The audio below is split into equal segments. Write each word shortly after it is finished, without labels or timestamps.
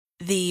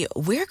The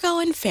We're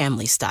Going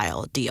Family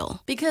Style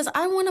deal. Because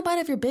I want a bite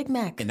of your Big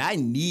Mac. And I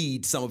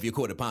need some of your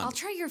Quarter Pounder. I'll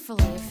try your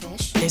filet of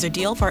fish. There's a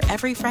deal for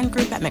every friend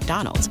group at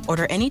McDonald's.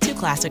 Order any two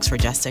classics for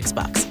just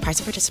 $6.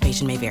 Price of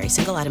participation may vary.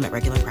 Single item at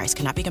regular price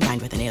cannot be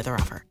combined with any other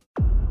offer.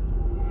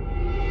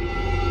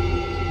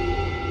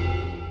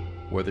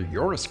 Whether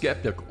you're a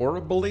skeptic or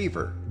a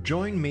believer,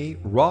 join me,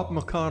 Rob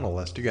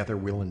McConnell, as together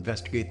we'll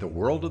investigate the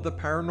world of the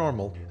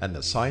paranormal and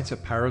the science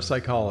of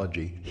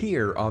parapsychology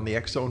here on the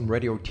X-Zone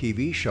Radio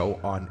TV show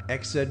on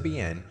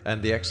XZBN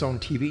and the X-Zone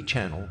TV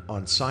channel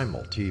on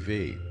Simul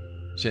TV.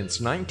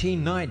 Since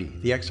 1990,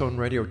 the X-Zone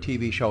Radio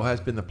TV show has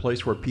been the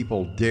place where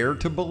people dare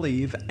to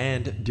believe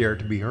and dare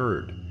to be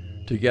heard.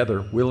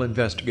 Together, we'll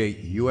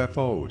investigate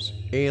UFOs,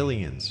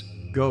 aliens,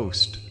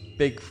 ghosts,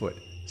 Bigfoot,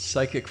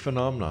 psychic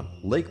phenomena,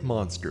 lake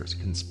monsters,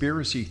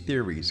 conspiracy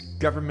theories,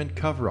 government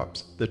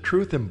cover-ups, the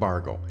truth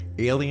embargo,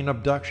 alien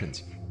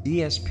abductions,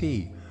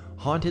 ESP,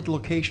 haunted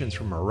locations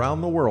from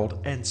around the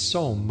world, and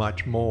so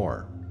much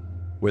more.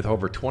 With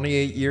over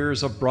 28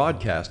 years of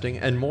broadcasting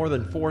and more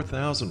than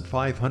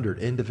 4,500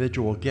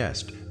 individual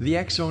guests, the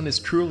X-Zone is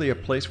truly a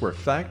place where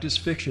fact is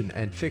fiction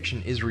and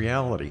fiction is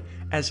reality,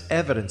 as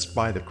evidenced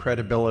by the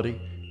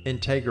credibility,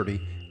 integrity,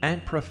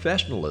 and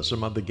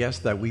professionalism of the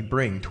guests that we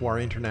bring to our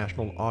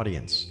international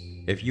audience.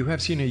 If you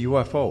have seen a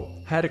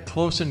UFO, had a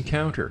close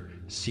encounter,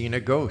 seen a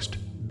ghost,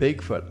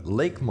 Bigfoot,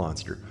 lake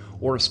monster,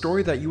 or a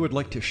story that you would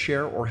like to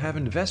share or have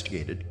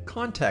investigated,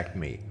 contact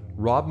me,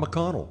 Rob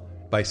McConnell,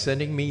 by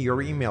sending me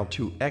your email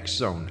to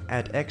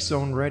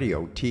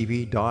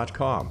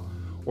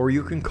xzone@xzoneradiotv.com, or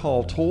you can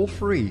call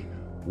toll-free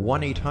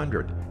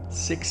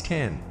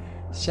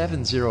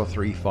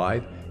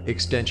 1-800-610-7035,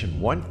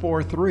 extension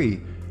 143,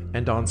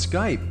 and on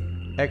Skype,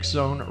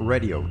 X-Zone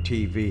Radio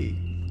TV.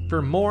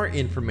 For more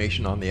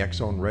information on the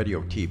X-Zone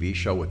Radio TV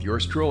show with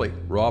yours truly,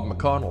 Rob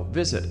McConnell,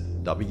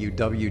 visit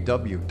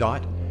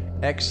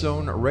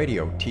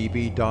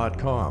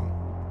www.xzoneradiotv.com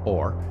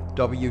or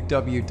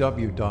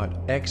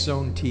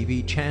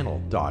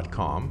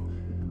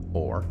www.xzonetvchannel.com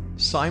or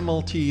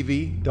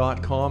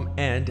simultv.com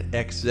and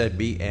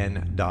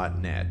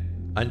xzbn.net.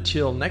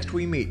 Until next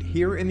we meet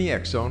here in the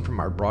X-Zone from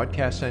our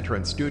broadcast center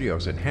and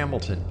studios in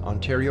Hamilton,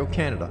 Ontario,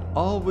 Canada,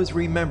 always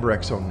remember,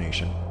 X-Zone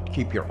Nation,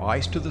 keep your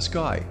eyes to the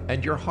sky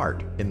and your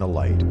heart in the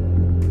light.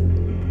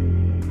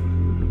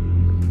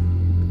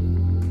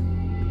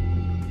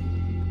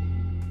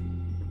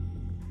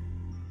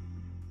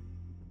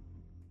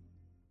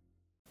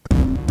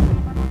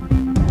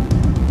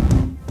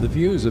 The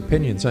views,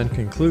 opinions, and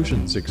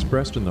conclusions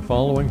expressed in the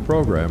following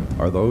program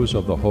are those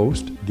of the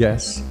host,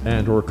 guests,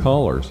 and/or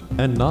callers,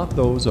 and not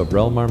those of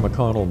Relmar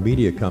McConnell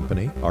Media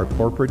Company, our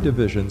corporate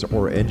divisions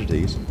or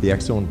entities, the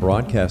X-Zone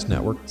Broadcast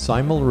Network,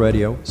 Simul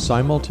Radio,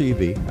 Simul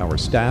TV, our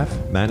staff,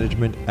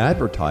 management,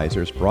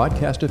 advertisers,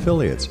 broadcast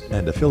affiliates,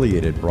 and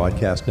affiliated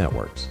broadcast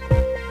networks.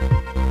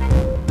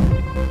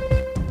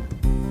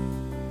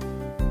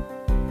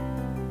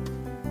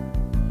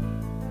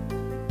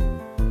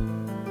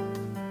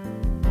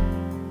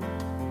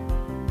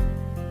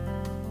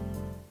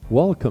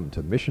 Welcome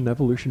to Mission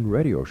Evolution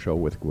Radio Show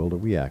with Gwilda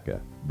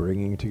Wiyaka,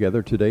 bringing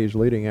together today's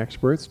leading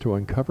experts to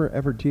uncover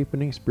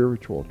ever-deepening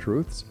spiritual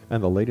truths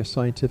and the latest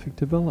scientific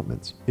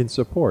developments in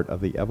support of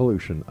the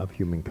evolution of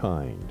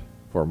humankind.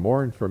 For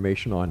more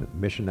information on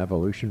Mission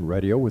Evolution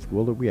Radio with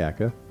Gwilda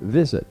Wiyaka,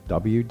 visit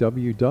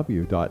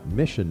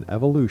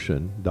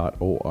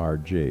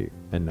www.missionevolution.org.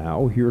 And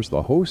now, here's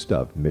the host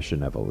of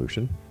Mission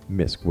Evolution,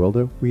 Miss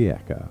Gwilda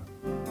Wiyaka.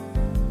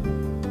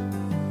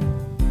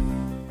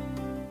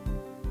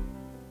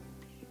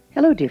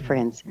 Hello, dear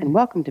friends, and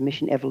welcome to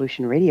Mission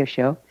Evolution Radio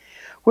Show,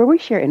 where we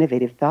share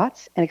innovative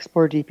thoughts and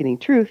explore deepening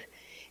truth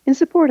in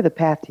support of the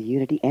path to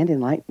unity and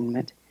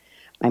enlightenment.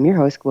 I'm your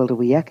host, Gwilda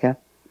Wiyaka.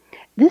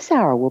 This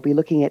hour, we'll be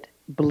looking at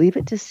Believe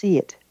It to See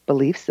It,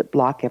 Beliefs That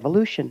Block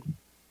Evolution.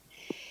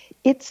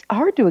 It's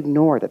hard to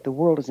ignore that the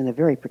world is in a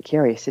very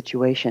precarious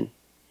situation.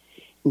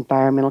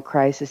 Environmental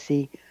crisis,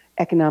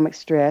 economic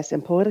stress,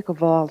 and political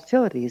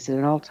volatility is at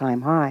an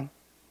all-time high.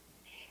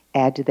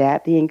 Add to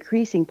that the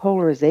increasing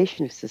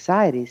polarization of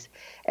societies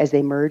as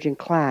they merge and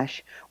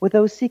clash with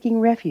those seeking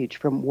refuge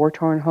from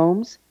war-torn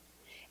homes,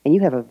 and you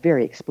have a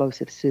very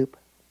explosive soup.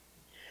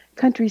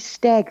 Countries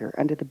stagger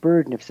under the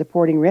burden of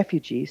supporting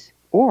refugees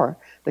or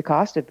the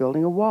cost of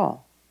building a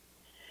wall.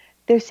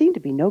 There seem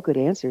to be no good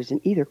answers in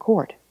either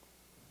court.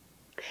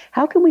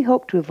 How can we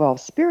hope to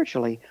evolve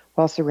spiritually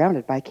while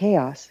surrounded by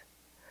chaos?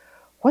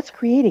 What's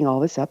creating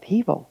all this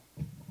upheaval?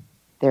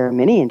 There are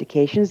many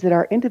indications that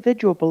our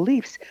individual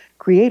beliefs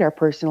create our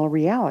personal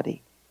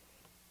reality.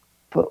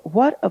 But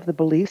what of the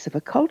beliefs of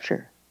a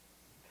culture?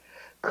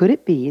 Could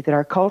it be that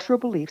our cultural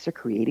beliefs are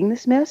creating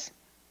this mess?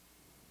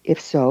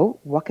 If so,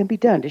 what can be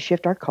done to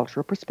shift our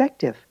cultural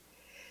perspective?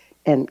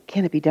 And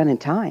can it be done in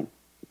time?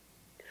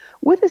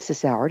 With us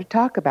this hour to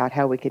talk about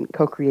how we can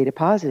co-create a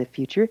positive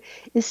future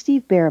is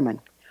Steve Bhaerman,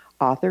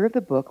 author of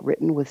the book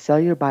written with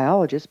cellular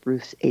biologist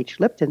Bruce H.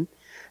 Lipton,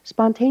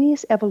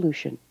 Spontaneous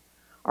Evolution,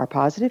 Our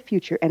Positive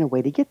Future and a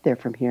Way to Get There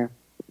from Here.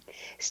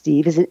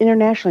 Steve is an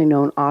internationally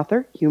known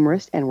author,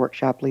 humorist, and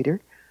workshop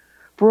leader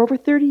For over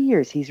 30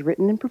 years, he's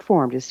written and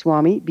performed as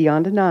Swami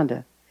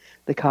Beyondananda,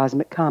 the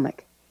cosmic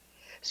comic.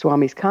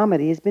 Swami's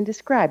comedy has been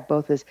described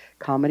both as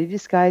comedy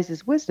disguised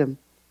as wisdom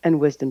and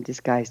wisdom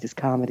disguised as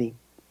comedy.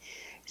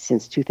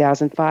 Since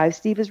 2005,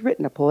 Steve has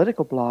written a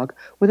political blog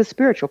with a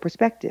spiritual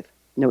perspective,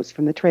 Notes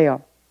from the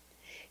Trail.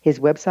 His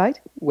website,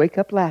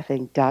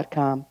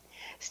 wakeuplaughing.com.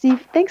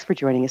 Steve, thanks for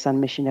joining us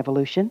on Mission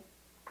Evolution.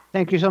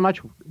 Thank you so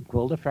much,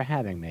 Gwilda, for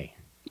having me.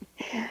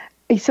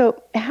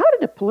 So, how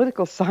did a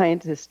political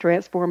scientist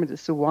transform into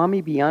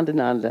Swami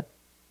Beyondananda?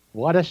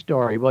 What a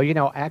story.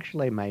 Well,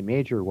 actually, my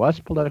major was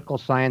political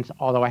science,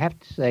 although I have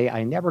to say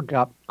I never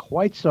got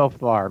quite so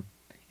far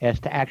as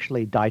to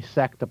actually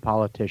dissect a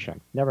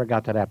politician. Never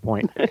got to that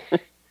point.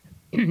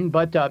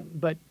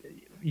 But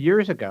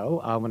years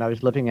ago, when I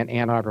was living in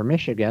Ann Arbor,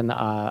 Michigan,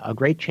 a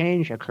great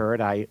change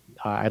occurred. I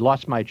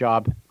lost my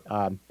job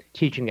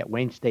teaching at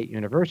Wayne State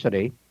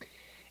University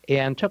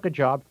and took a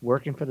job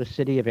working for the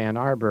city of Ann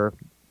Arbor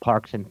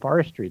Parks and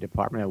Forestry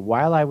Department. And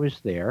while I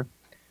was there,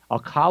 a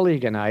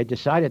colleague and I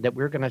decided that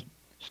we were going to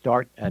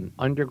start an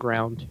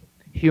underground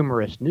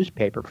humorist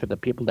newspaper for the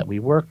people that we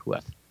worked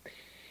with.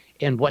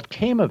 And what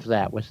came of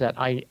that was that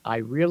I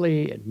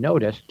really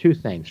noticed two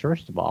things.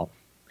 First of all,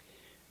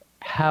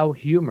 how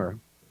humor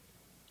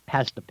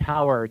has the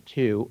power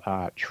to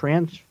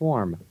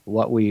transform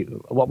what we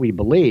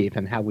believe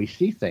and how we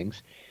see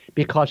things,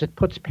 because it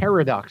puts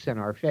paradox in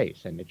our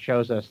face, and it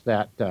shows us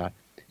that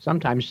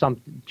sometimes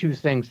two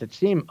things that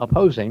seem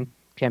opposing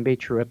can be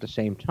true at the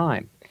same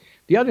time.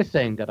 The other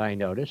thing that I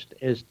noticed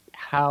is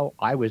how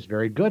I was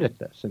very good at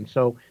this. And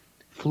so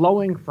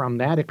flowing from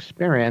that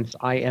experience,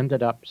 I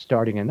ended up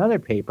starting another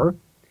paper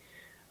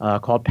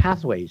called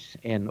Pathways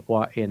in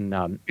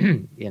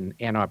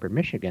Ann Arbor,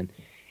 Michigan.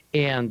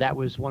 And that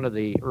was one of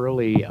the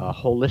early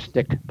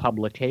holistic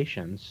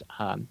publications.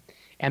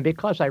 And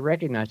because I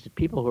recognized that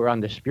people who are on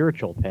the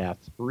spiritual path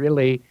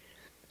really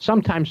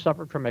sometimes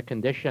suffered from a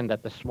condition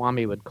that the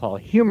Swami would call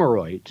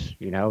humoroids,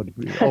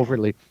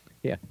 overly.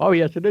 Yeah. Oh,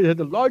 yes, it is an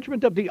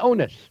enlargement of the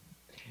onus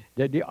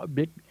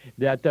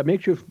that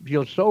makes you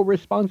feel so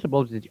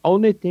responsible that the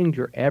only thing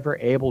you're ever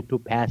able to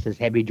pass is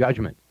heavy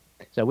judgment.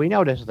 So we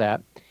noticed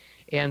that.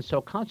 And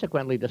so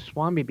consequently, the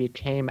Swami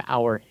became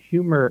our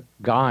humor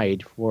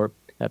guide for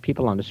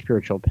people on the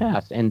spiritual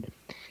path. And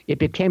it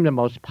became the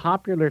most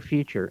popular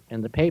feature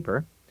in the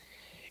paper.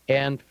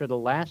 And for the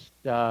last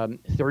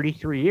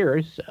 33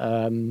 years,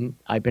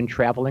 I've been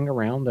traveling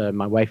around.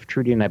 My wife,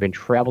 Trudy, and I have been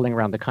traveling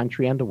around the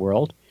country and the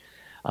world,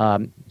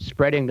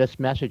 spreading this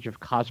message of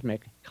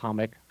cosmic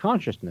comic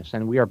consciousness.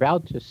 And we are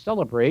about to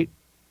celebrate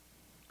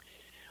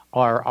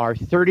our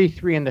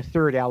 33 and the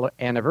third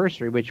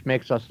anniversary, which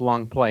makes us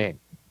long playing.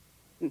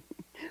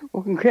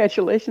 Well,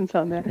 congratulations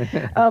on that.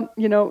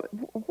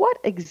 What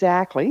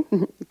exactly,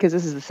 because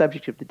this is the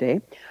subject of the day,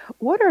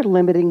 what are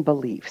limiting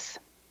beliefs?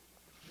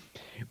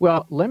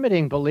 Well,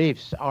 limiting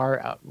beliefs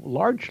are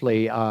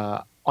largely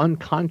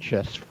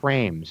unconscious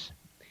frames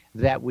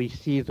that we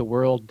see the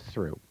world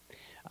through.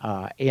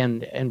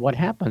 And what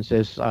happens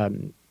is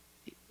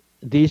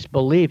these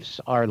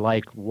beliefs are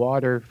like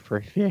water for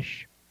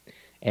fish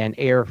and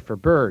air for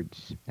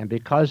birds. And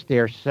because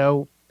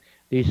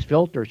these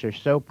filters are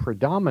so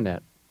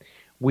predominant,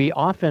 we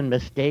often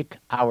mistake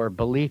our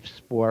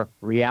beliefs for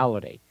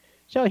reality.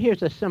 So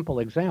here's a simple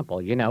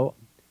example.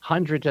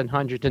 Hundreds and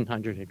hundreds and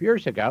hundreds of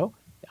years ago,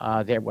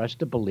 there was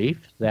the belief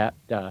that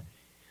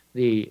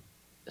the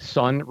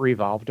sun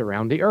revolved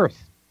around the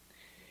earth.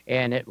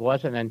 And it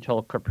wasn't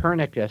until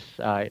Copernicus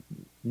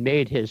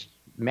made his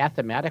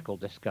mathematical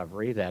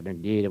discovery that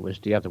indeed it was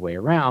the other way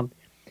around.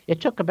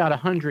 It took about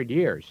 100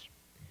 years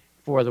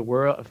for the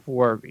world,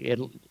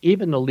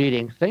 even the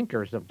leading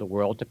thinkers of the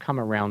world to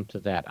come around to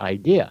that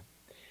idea.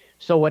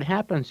 So what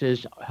happens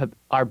is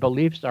our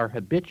beliefs are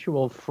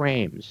habitual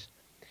frames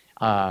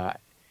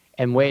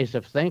and ways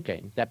of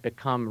thinking that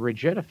become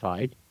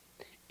rigidified.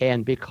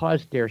 And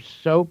because they're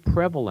so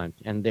prevalent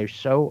and they're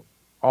so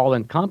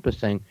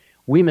all-encompassing,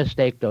 we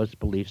mistake those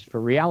beliefs for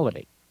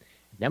reality.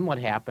 Then what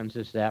happens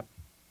is that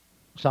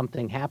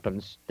something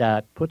happens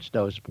that puts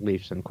those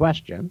beliefs in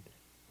question.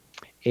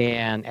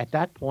 And at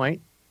that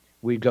point,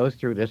 we go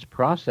through this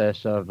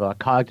process of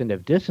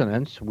cognitive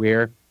dissonance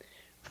where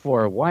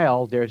for a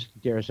while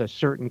there's a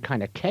certain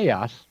kind of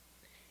chaos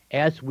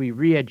as we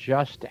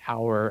readjust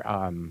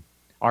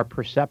our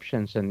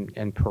perceptions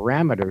and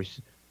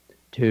parameters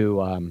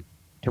to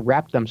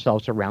wrap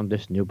themselves around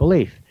this new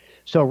belief.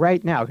 So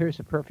right now, here's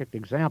a perfect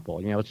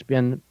example. It's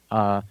been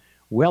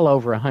well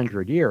over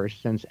 100 years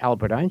since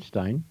Albert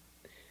Einstein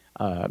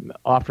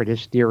offered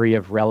his theory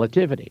of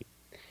relativity.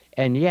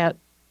 And yet,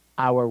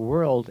 our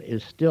world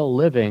is still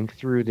living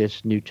through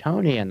this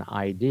Newtonian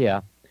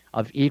idea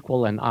of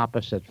equal and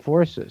opposite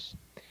forces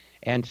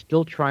and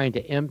still trying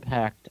to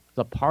impact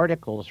the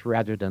particles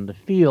rather than the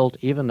field,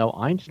 even though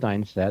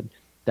Einstein said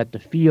that the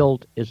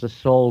field is the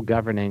sole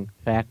governing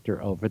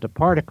factor over the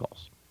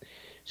particles.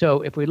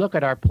 So if we look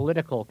at our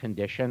political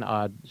condition,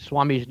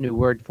 Swami's new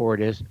word for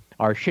it is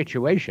our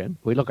situation.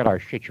 We look at our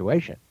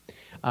situation.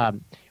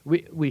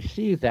 We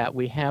see that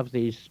we have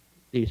these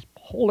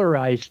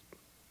polarized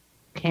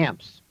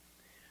camps,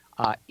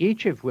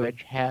 each of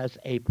which has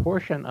a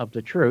portion of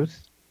the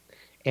truth,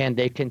 and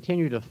they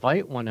continue to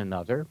fight one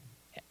another.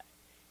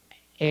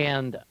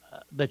 And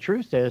the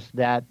truth is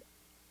that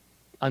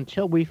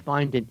until we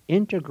find an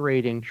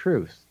integrating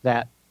truth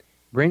that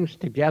brings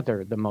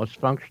together the most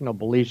functional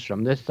beliefs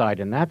from this side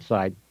and that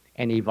side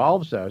and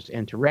evolves those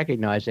into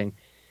recognizing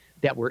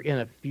that we're in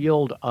a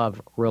field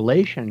of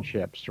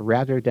relationships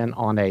rather than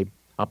on a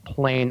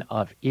plane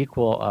of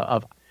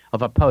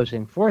of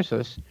opposing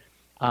forces,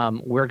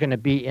 we're going to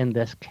be in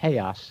this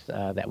chaos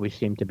that we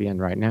seem to be in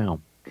right now.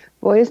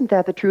 Well, isn't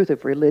that the truth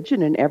of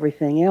religion and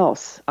everything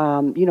else?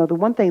 The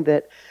one thing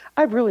that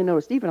I've really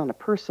noticed, even on a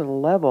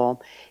personal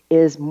level,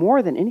 is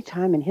more than any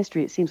time in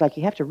history, it seems like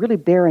you have to really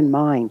bear in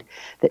mind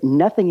that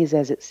nothing is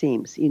as it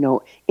seems.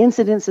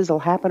 Incidences will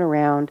happen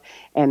around,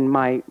 and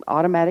my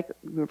automatic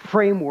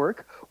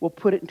framework will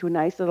put it into a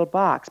nice little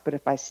box. But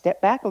if I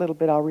step back a little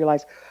bit, I'll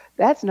realize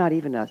that's not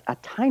even a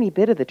tiny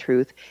bit of the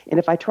truth. And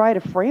if I try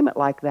to frame it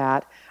like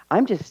that,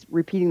 I'm just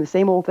repeating the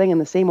same old thing in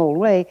the same old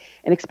way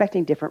and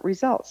expecting different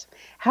results.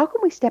 How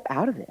can we step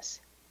out of this?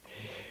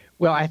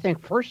 Well, I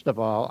think, first of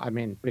all,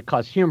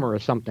 because humor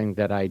is something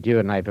that I do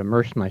and I've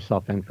immersed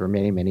myself in for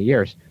many, many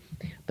years,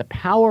 the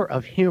power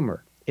of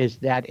humor is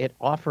that it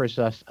offers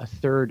us a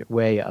third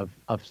way of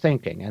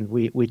thinking. And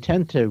we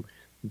tend to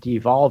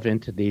devolve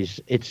into these,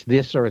 it's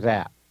this or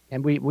that.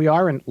 And we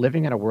are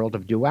living in a world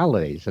of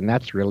dualities, and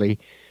that's really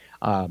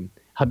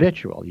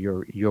habitual.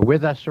 You're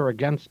with us or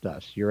against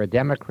us. You're a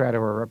Democrat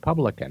or a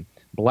Republican,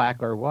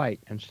 black or white,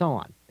 and so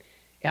on.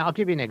 And I'll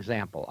give you an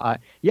example.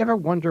 You ever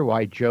wonder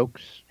why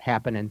jokes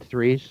happen in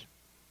threes?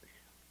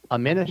 A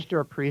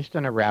minister, a priest,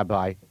 and a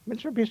rabbi.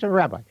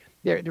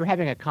 They're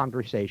having a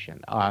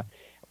conversation.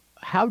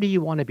 How do you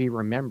want to be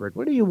remembered?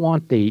 What do you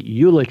want the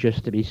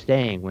eulogist to be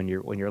saying when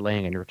you're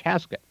laying in your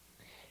casket?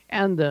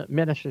 And the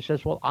minister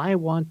says, well, I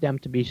want them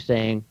to be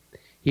saying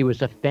he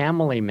was a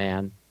family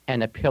man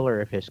and a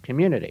pillar of his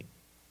community.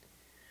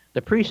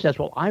 The priest says,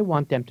 well, I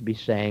want them to be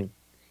saying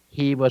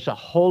he was a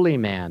holy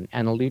man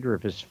and a leader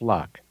of his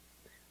flock.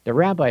 The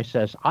rabbi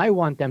says, I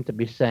want them to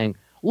be saying,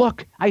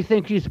 look, I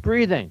think he's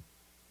breathing.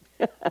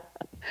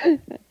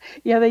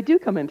 Yeah, they do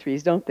come in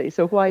threes, don't they?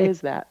 So why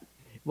is that?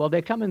 Well,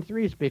 they come in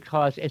threes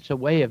because it's a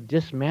way of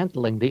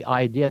dismantling the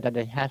idea that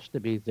it has to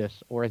be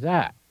this or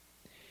that.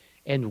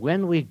 And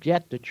when we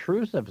get the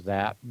truth of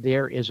that,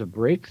 there is a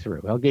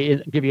breakthrough. I'll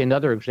give you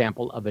another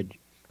example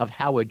of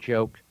how a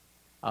joke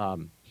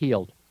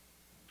healed.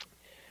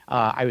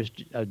 I was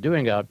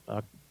doing a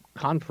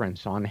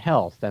conference on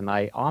health, and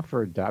I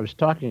was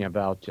talking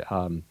about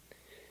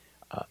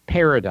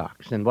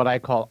paradox and what I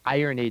call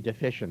irony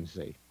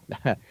deficiency.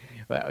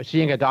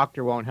 Seeing a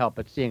doctor won't help,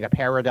 but seeing a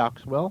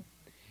paradox will.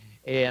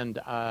 And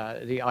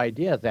the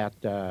idea that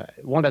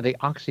one of the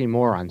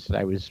oxymorons that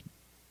I was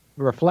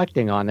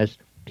reflecting on is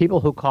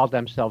people who call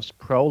themselves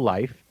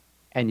pro-life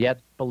and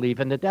yet believe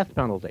in the death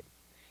penalty.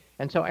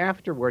 And so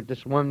afterward,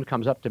 this woman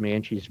comes up to me,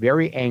 and she's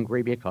very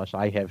angry because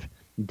I have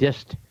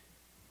dissed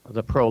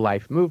the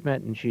pro-life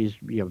movement, and she's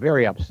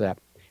very upset.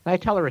 And I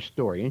tell her a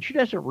story, and she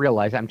doesn't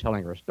realize I'm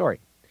telling her a story.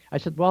 I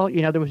said, well,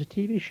 there was a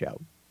TV show.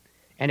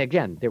 And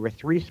again, there were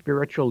three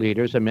spiritual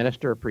leaders, a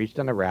minister, a priest,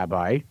 and a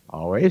rabbi,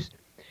 always,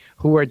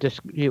 who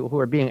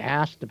were being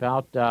asked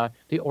about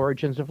the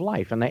origins of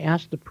life. And they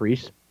asked the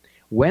priest,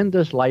 when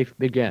does life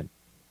begin?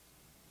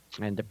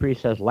 And the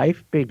priest says,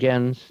 life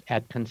begins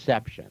at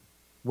conception.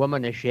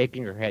 Woman is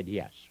shaking her head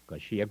yes,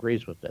 because she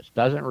agrees with this,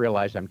 doesn't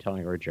realize I'm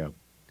telling her a joke.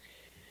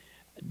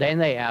 Then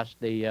they asked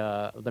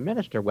the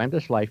minister, when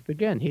does life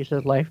begin? He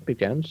says, life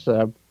begins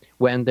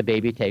when the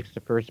baby takes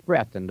the first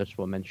breath, and this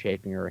woman's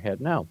shaking her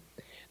head no.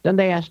 Then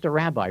they asked the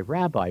rabbi,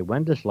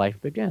 when does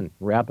life begin?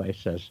 Rabbi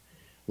says,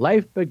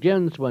 life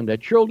begins when the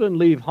children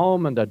leave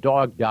home and the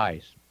dog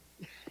dies.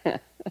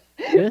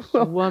 This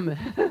woman.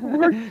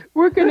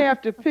 we're going to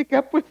have to pick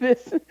up with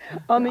this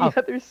on the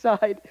other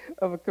side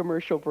of a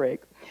commercial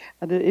break.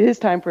 And it is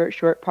time for a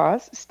short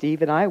pause.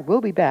 Steve and I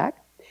will be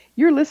back.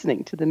 You're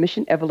listening to the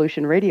Mission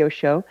Evolution Radio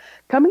Show,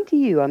 coming to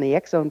you on the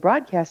X-Zone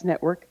Broadcast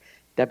Network,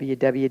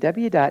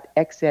 www.xzbn.net.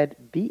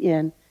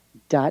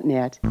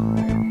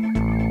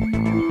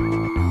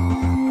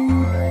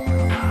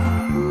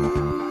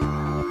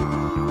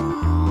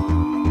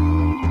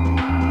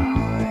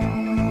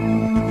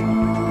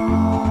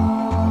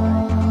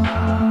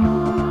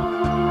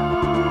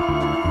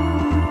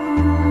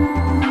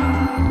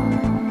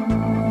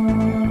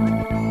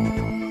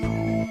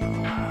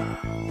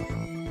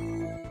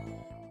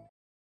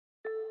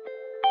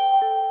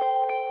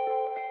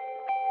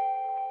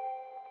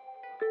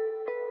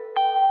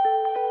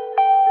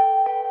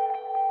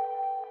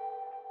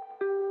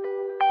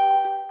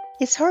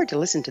 It's hard to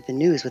listen to the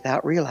news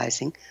without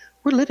realizing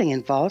we're living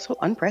in volatile,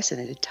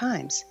 unprecedented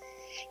times.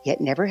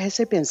 Yet never has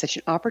there been such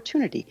an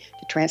opportunity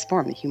to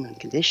transform the human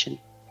condition.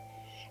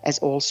 As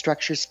old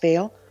structures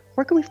fail,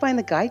 where can we find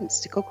the guidance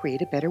to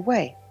co-create a better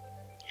way?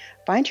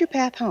 Find Your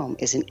Path Home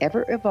is an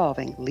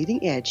ever-evolving,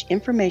 leading-edge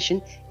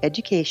information,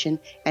 education,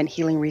 and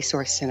healing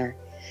resource center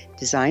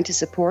designed to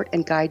support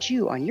and guide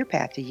you on your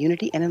path to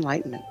unity and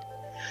enlightenment.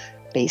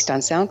 Based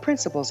on sound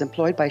principles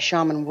employed by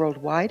shaman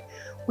worldwide,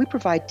 we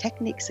provide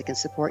techniques that can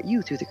support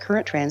you through the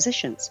current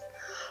transitions,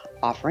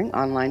 offering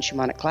online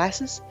shamanic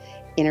classes,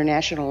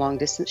 international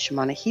long-distance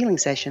shamanic healing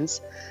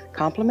sessions,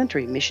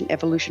 complimentary Mission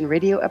Evolution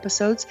radio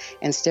episodes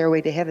and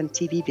Stairway to Heaven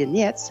TV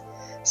vignettes,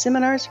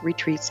 seminars,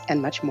 retreats,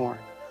 and much more.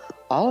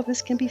 All of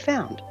this can be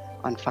found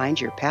on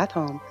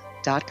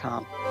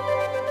findyourpathhome.com.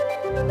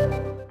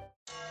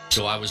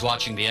 So I was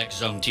watching the X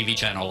Zone TV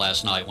channel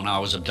last night when I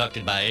was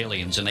abducted by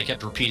aliens, and they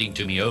kept repeating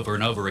to me over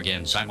and over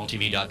again,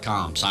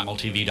 simultv.com,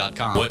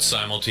 simultv.com. What's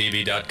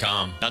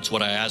simultv.com? That's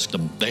what I asked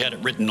them. They had it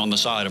written on the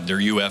side of their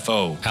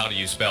UFO. How do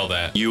you spell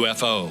that?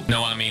 UFO.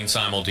 No, I mean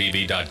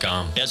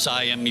simultv.com.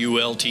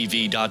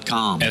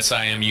 simultv.com.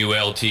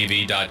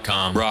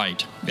 simultv.com.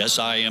 Right.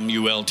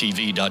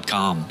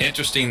 simultv.com.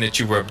 Interesting that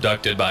you were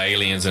abducted by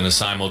aliens in a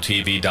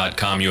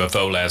simultv.com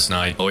UFO last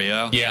night. Oh,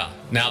 yeah? Yeah.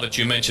 Now that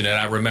you mention it,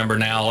 I remember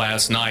now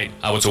last night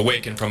I was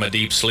awakened from a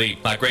deep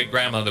sleep. My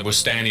great-grandmother was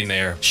standing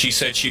there. She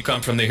said she'd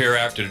come from the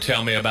hereafter to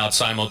tell me about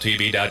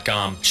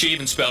simultv.com. She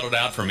even spelled it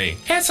out for me.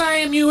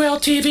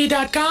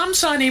 simultv.com,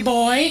 sonny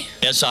boy.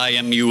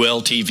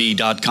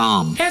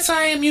 simultv.com.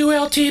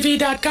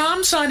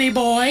 simultv.com, sonny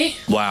boy.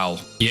 Wow.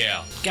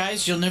 Yeah.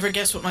 Guys, you'll never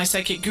guess what my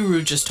psychic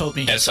guru just told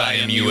me.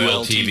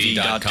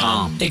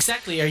 simultv.com.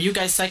 Exactly. Are you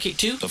guys psychic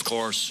too? Of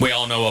course. We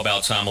all know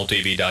about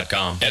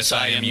simultv.com.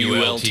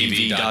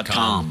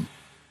 simultv.com.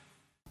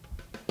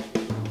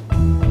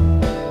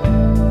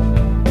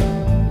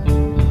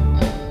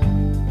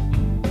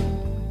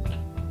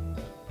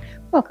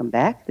 Welcome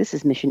back. This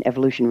is Mission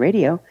Evolution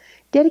Radio,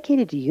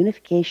 dedicated to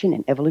unification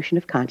and evolution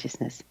of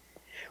consciousness.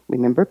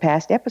 Remember,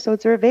 past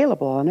episodes are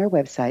available on our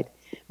website,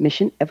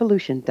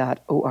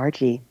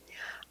 missionevolution.org.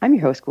 I'm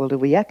your host, Gwilda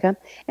Wiyaka,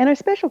 and our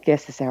special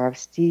guest this hour is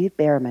Steve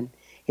Bhaerman.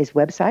 His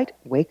website,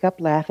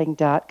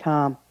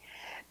 wakeuplaughing.com.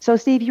 So,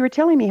 Steve, you were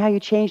telling me how you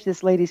changed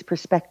this lady's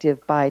perspective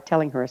by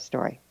telling her a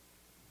story.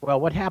 Well,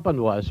 what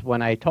happened was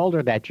when I told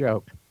her that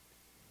joke,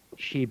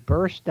 she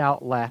burst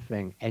out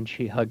laughing and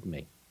she hugged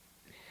me.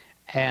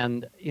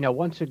 And,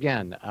 once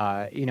again,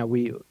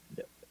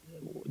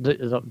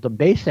 the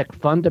basic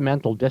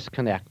fundamental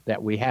disconnect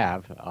that we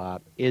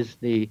have is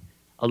the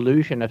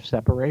illusion of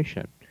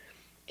separation.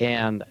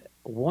 And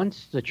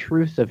once the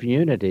truth of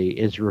unity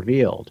is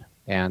revealed,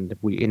 and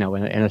we, in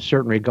a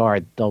certain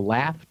regard, the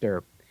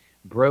laughter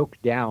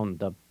broke down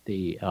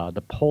the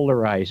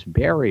polarized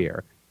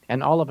barrier,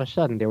 and all of a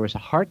sudden there was a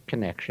heart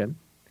connection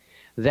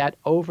that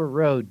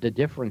overrode the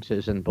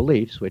differences in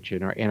beliefs which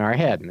in our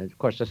head. And of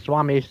course, the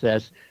Swami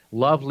says,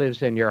 love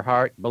lives in your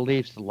heart,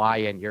 beliefs lie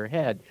in your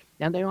head.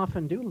 And they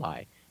often do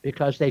lie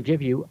because they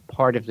give you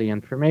part of the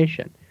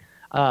information.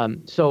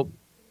 So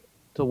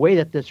the way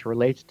that this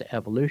relates to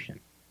evolution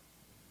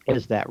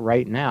is that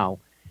right now,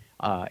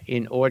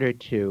 in order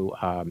to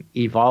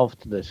evolve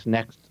to this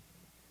next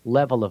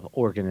level of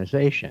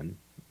organization,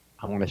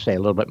 I want to say a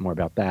little bit more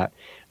about that.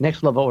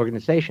 Next level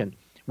organization,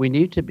 we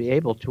need to be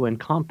able to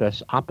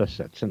encompass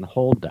opposites and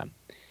hold them.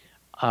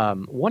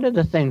 One of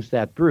the things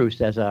that Bruce,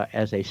 as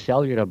a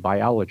cellular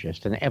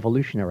biologist, an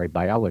evolutionary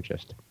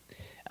biologist,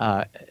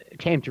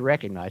 came to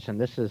recognize, and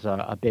this is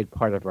a big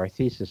part of our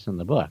thesis in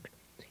the book,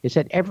 is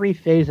that every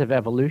phase of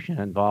evolution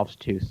involves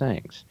two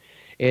things.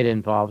 It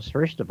involves,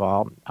 first of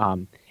all,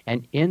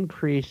 an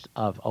increase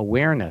of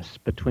awareness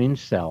between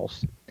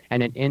cells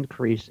and an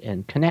increase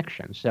in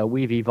connection. So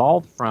we've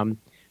evolved from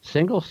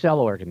single-cell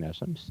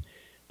organisms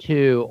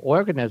to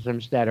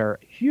organisms that are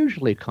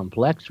hugely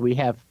complex. We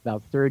have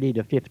about 30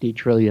 to 50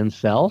 trillion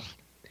cells,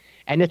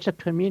 and it's a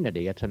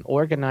community. It's an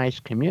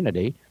organized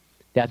community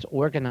that's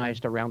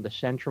organized around the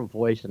central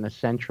voice and the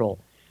central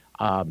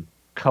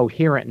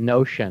coherent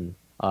notion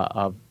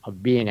of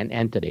being an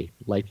entity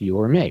like you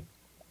or me.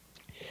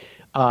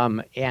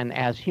 And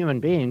as human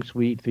beings,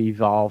 we've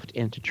evolved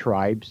into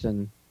tribes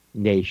and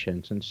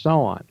nations and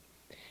so on.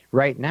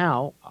 Right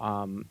now,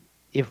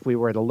 if we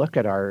were to look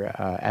at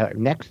our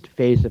next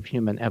phase of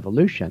human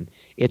evolution,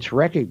 it's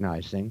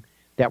recognizing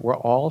that we're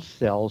all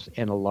cells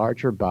in a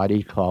larger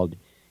body called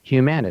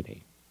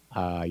humanity.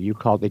 You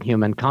called it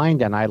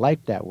humankind, and I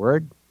like that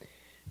word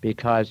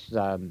because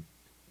the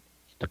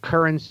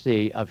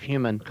currency of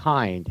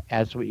humankind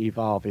as we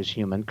evolve is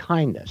human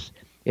kindness.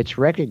 It's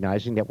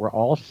recognizing that we're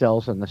all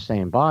cells in the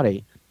same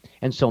body,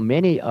 and so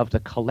many of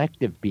the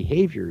collective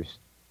behaviors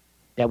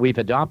that we've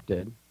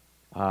adopted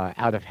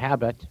out of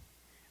habit,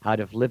 out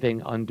of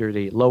living under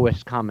the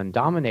lowest common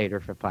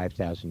denominator for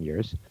 5,000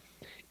 years,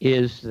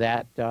 is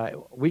that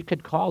we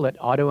could call it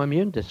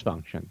autoimmune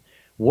dysfunction.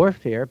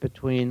 Warfare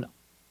between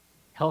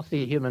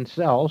healthy human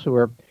cells who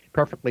are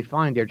perfectly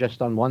fine, they're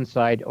just on one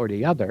side or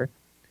the other,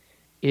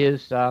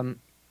 is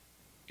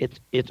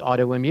it's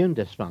autoimmune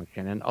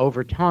dysfunction. And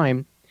over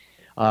time,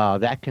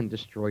 that can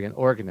destroy an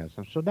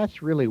organism. So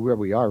that's really where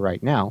we are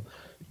right now.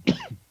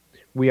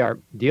 We are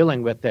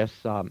dealing with this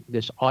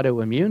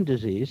autoimmune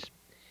disease,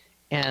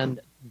 and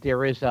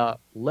there is a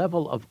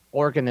level of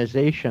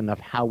organization of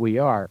how we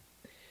are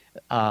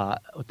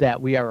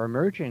that we are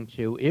emerging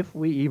to if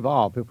we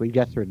evolve, if we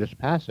get through this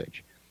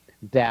passage,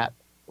 that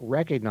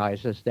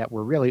recognizes that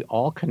we're really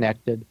all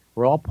connected.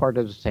 We're all part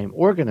of the same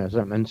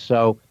organism. And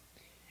so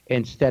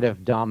instead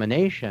of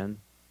domination,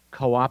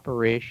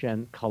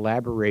 cooperation,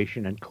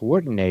 collaboration, and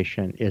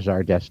coordination is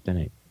our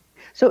destiny.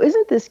 So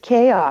isn't this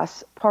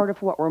chaos part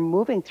of what we're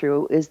moving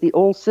through? Is the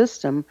old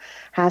system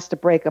has to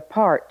break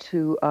apart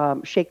to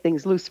shake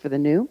things loose for the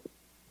new?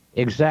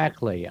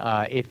 Exactly.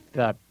 If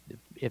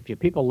you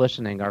people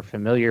listening are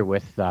familiar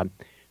with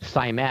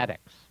cymatics,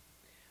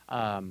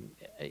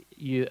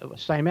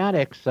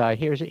 cymatics,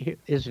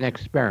 here's an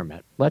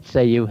experiment. Let's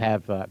say you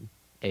have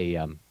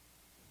an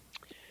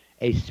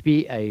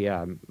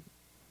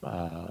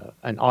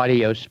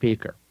audio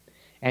speaker,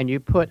 and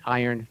you put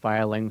iron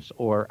filings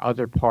or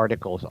other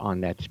particles on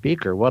that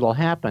speaker. What'll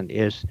happen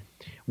is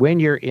when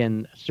you're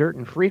in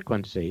certain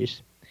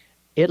frequencies,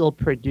 it'll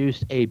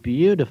produce a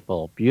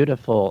beautiful,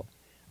 beautiful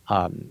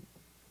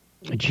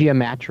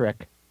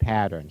geometric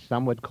pattern.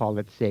 Some would call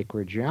it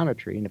sacred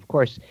geometry. And of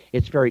course,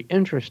 it's very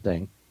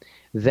interesting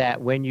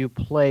that when you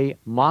play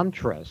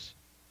mantras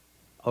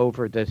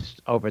over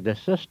the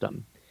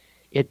system,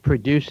 it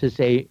produces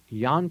a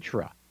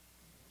yantra.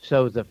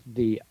 So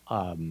the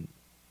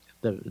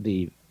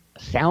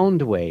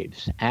sound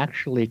waves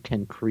actually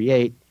can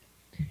create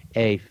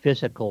a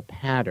physical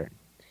pattern.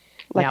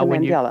 Like a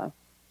mandala.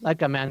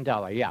 Like a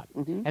mandala, yeah.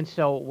 Mm-hmm. And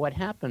so what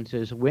happens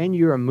is when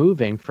you're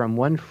moving from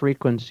one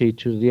frequency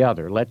to the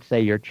other, let's say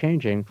you're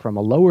changing from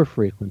a lower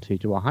frequency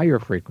to a higher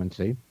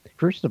frequency,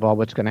 first of all,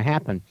 what's going to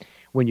happen,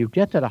 when you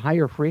get to the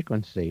higher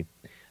frequency,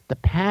 the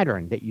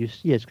pattern that you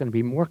see is going to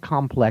be more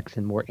complex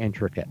and more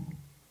intricate.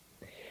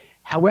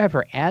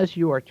 However, as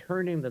you are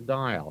turning the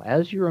dial,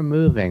 as you are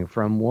moving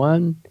from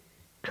one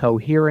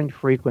coherent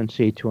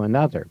frequency to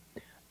another,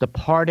 the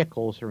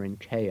particles are in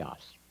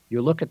chaos.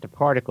 You look at the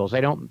particles,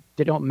 they don't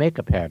make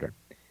a pattern.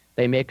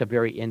 They make a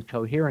very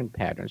incoherent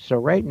pattern. So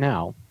right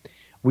now,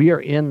 we are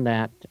in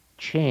that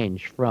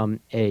change from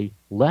a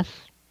less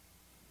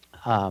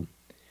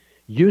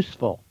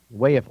useful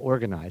way of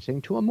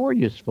organizing to a more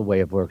useful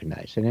way of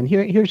organizing. And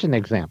here's an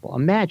example.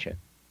 Imagine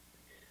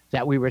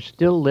that we were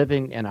still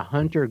living in a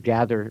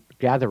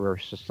hunter-gatherer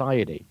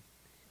society,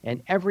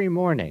 and every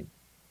morning,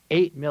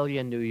 8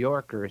 million New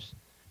Yorkers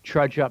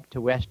trudge up to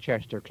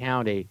Westchester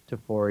County to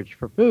forage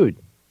for food.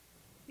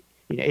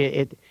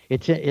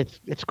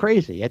 It's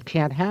crazy. It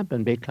can't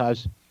happen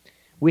because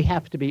we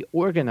have to be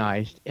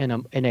organized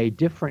in a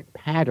different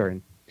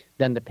pattern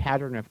than the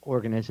pattern of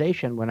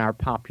organization when our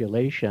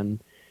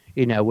population,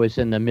 was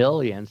in the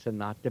millions and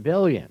not the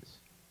billions.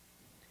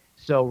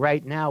 So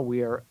right now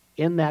we are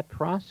in that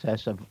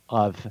process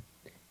of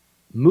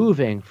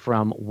moving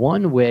from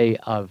one way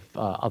of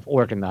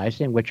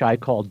organizing, which I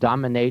call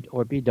dominate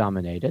or be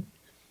dominated,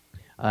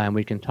 and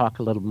we can talk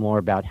a little more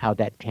about how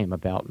that came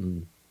about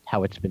and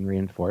how it's been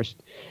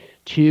reinforced,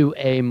 to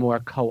a more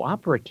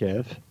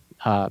cooperative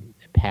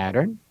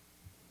pattern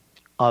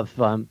of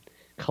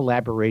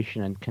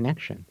collaboration and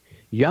connection.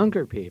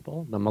 Younger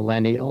people, the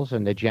millennials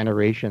and the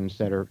generations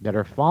that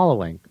are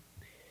following,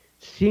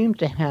 seem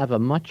to have a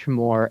much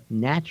more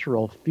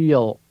natural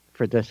feel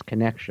for this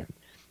connection.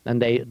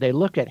 And they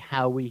look at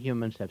how we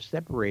humans have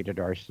separated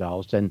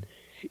ourselves and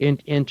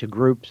into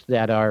groups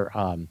that are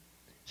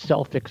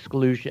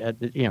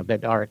self-exclusion,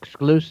 that are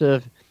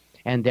exclusive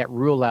and that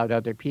rule out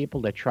other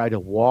people, that try to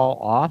wall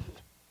off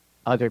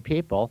other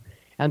people.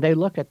 And they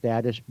look at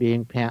that as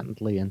being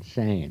patently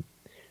insane.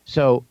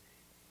 So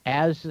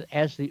as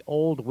the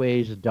old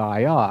ways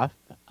die off,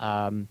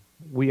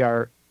 we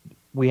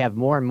have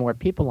more and more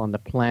people on the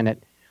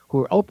planet who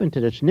are open to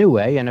this new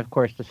way. And of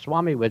course, the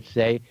Swami would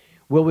say,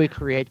 will we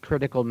create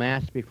critical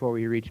mass before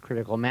we reach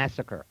critical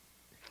massacre?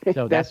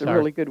 So that's a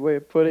really good way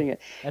of putting it.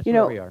 That's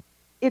where we are.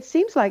 It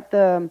seems like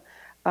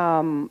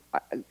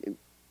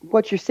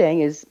what you're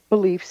saying is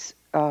beliefs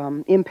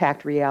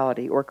impact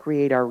reality or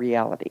create our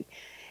reality.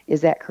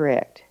 Is that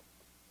correct?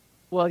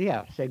 Well,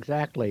 yes,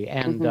 exactly.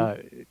 And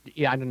I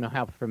don't know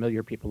how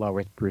familiar people are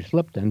with Bruce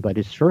Lipton, but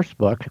his first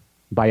book,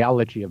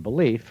 Biology of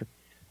Belief,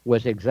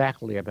 was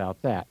exactly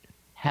about that,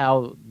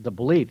 how the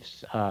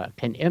beliefs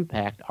can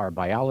impact our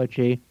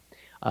biology.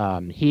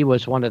 He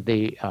was one of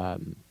the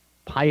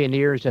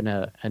pioneers in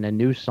a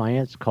new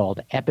science called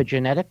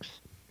epigenetics,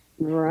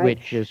 right,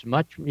 which is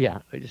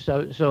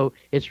So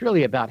it's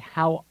really about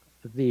how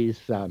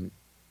these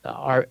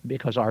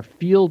because our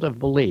field of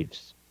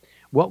beliefs,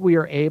 what we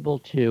are able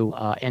to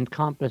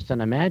encompass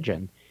and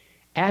imagine,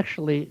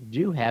 actually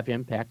do have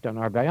impact on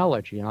our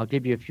biology. And I'll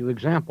give you a few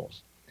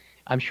examples.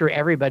 I'm sure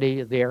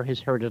everybody there has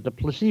heard of the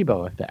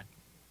placebo effect.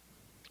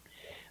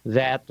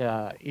 That,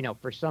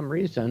 for some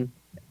reason,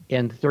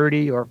 in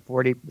 30 or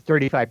 40,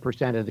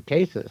 35% of the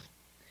cases,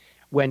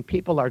 when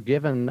people are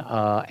given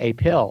a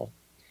pill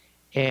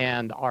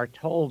and are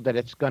told that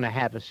it's going to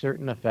have a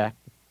certain effect,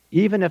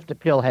 even if the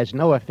pill has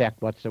no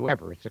effect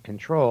whatsoever, it's a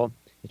control,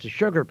 it's a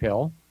sugar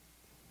pill,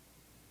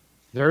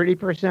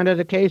 30% of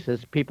the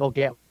cases, people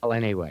get well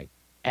anyway,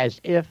 as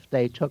if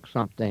they took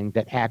something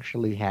that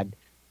actually had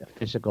a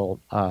physical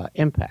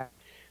impact.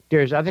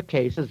 There's other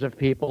cases of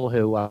people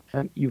who,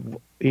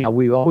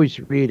 we always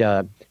read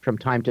from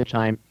time to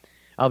time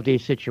of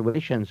these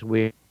situations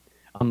where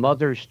a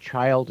mother's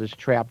child is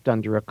trapped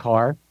under a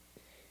car,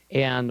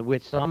 and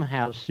with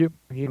somehow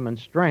superhuman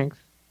strength,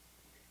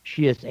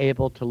 she is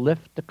able to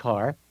lift the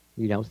car,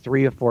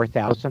 3,000 or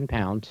 4,000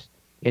 pounds,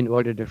 in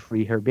order to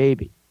free her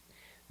baby.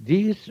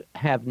 These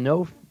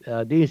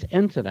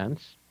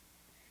incidents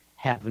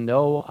have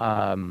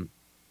no,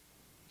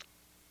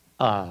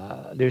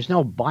 there's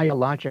no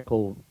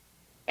biological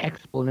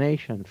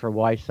explanation for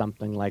why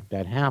something like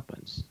that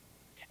happens.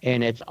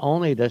 And it's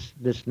only this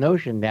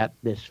notion that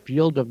this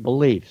field of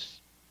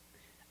beliefs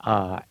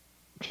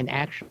can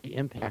actually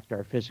impact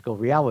our physical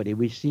reality.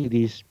 We see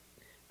these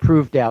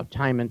proved out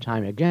time and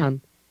time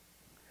again.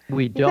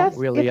 We don't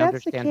really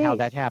understand how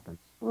that happens.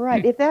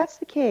 Right. If that's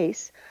the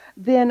case,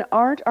 then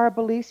aren't our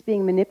beliefs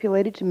being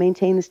manipulated to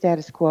maintain the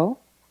status quo?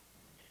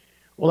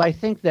 Well, I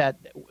think that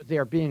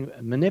they're being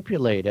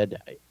manipulated,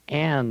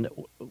 and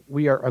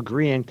we are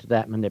agreeing to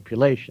that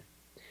manipulation.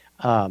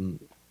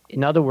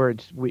 In other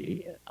words,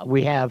 we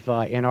have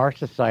in our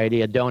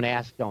society a don't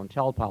ask, don't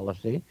tell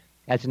policy.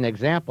 As an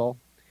example,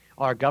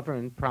 our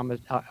government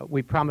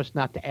we promise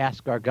not to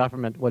ask our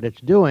government what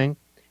it's doing,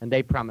 and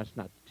they promise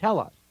not to tell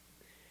us.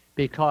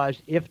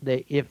 Because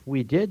if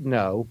we did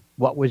know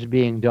what was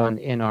being done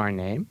in our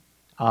name,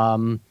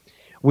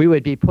 we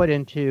would be put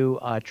into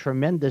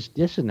tremendous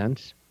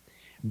dissonance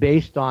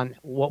based on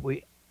what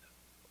we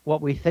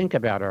think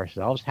about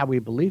ourselves, how we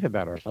believe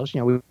about ourselves.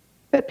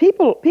 But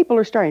people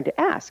are starting to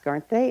ask,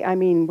 aren't they? I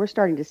mean, we're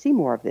starting to see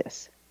more of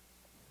this.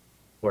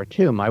 Or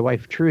two. My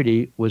wife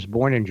Trudy was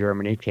born in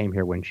Germany, came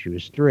here when she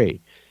was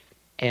 3,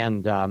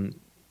 and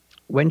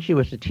when she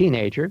was a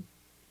teenager,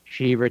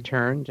 she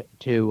returned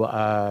to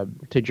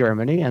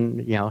Germany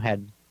and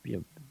had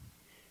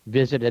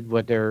visited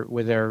with their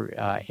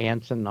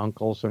aunts and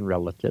uncles and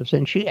relatives,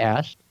 and she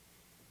asked,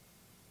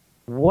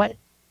 "What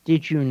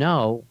did you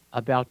know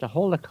about the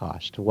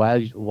Holocaust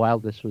while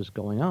this was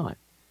going on?"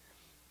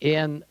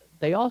 And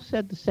they all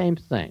said the same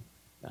thing.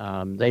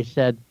 They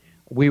said,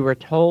 "We were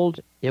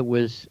told it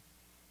was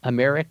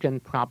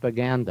American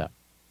propaganda,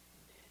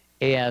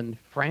 and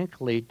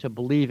frankly, to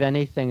believe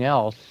anything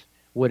else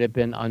would have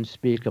been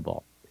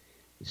unspeakable."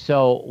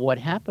 So what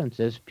happens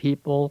is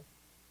people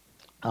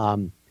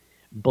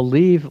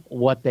believe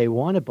what they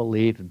want to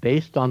believe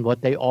based on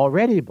what they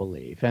already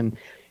believe. And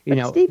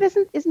Steve,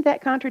 isn't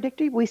that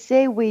contradictory? We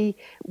say we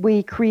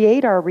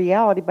create our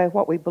reality by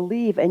what we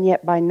believe, and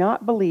yet by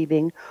not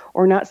believing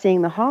or not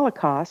seeing the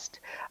Holocaust,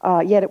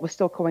 yet it was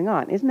still going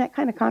on. Isn't that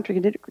kind of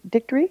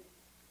contradictory?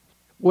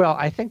 Well,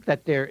 I think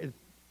that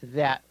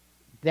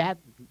that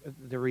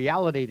the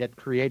reality that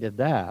created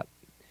that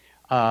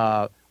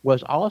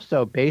was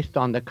also based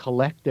on the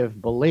collective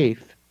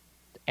belief,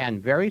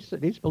 and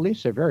these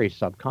beliefs are very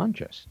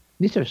subconscious.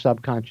 These are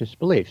subconscious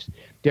beliefs.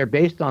 They're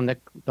based on the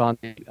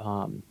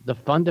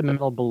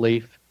fundamental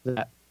belief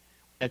that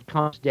it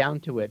comes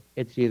down to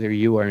it's either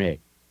you or me.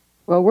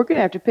 Well, we're going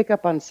to have to pick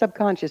up on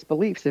subconscious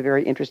beliefs, a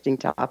very interesting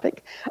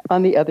topic,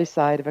 on the other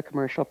side of a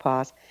commercial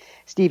pause.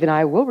 Steve and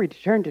I will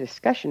return to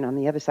discussion on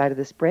the other side of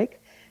this break,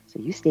 so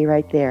you stay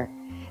right there.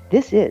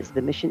 This is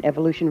the Mission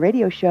Evolution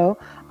Radio Show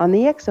on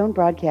the X-Zone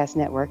Broadcast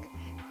Network,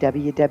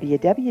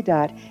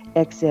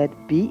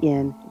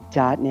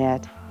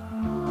 www.xzbn.net.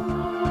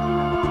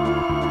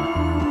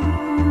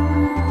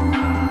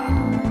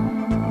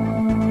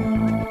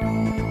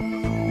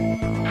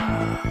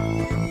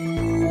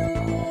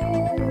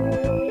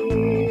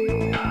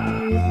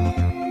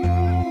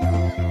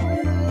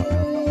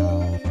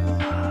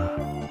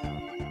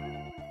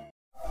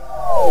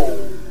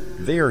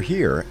 They are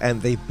here, and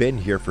they've been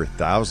here for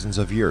thousands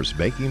of years,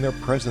 making their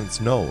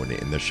presence known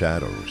in the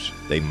shadows.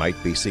 They might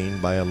be seen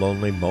by a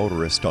lonely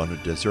motorist on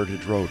a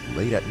deserted road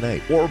late at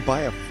night, or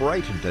by a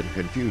frightened and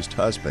confused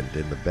husband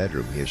in the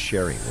bedroom he is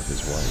sharing with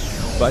his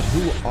wife. But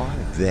who are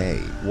they?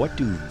 What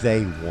do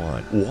they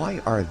want? Why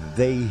are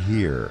they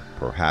here?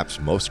 Perhaps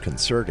most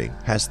concerning,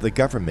 has the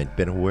government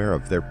been aware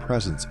of their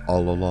presence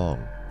all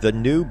along? The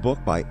new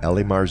book by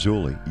L.A.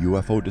 Marzulli,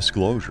 UFO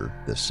Disclosure,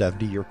 the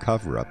 70-year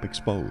cover-up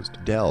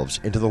exposed, delves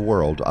into the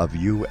world of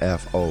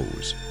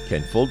UFOs.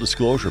 Can full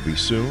disclosure be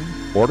soon?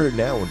 Order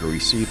now and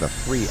receive a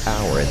free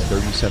hour and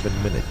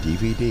 37-minute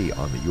DVD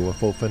on the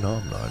UFO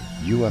phenomenon.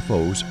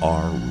 UFOs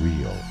are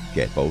real.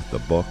 Get both the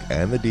book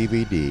and the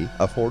DVD,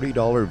 a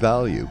 $40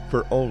 value,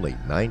 for only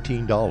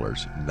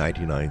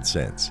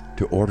 $19.99.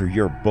 To order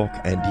your book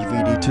and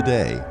DVD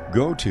today,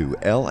 go to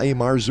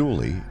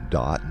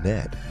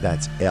lamarzulli.net.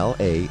 That's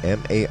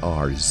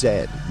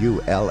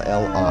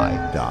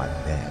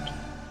LAMARZULLI.net.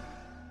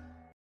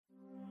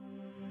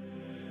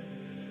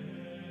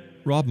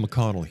 Rob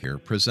McConnell here,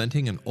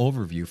 presenting an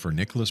overview for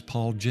Nicholas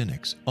Paul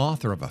Jennings,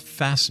 author of a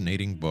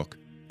fascinating book,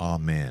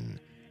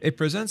 Amen. It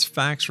presents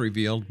facts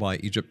revealed by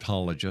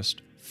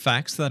Egyptologists,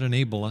 facts that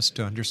enable us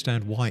to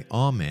understand why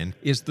Amen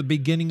is the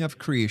beginning of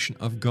creation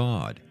of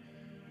God.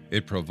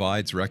 It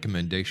provides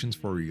recommendations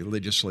for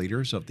religious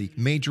leaders of the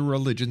major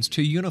religions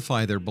to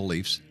unify their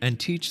beliefs and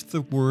teach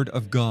the Word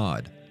of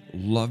God.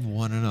 Love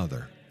one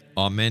another.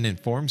 Amen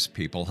informs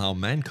people how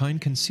mankind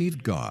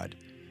conceived God.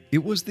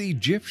 It was the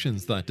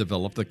Egyptians that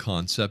developed the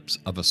concepts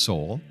of a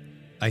soul,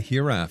 a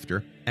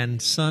hereafter,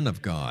 and Son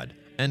of God.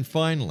 And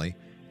finally,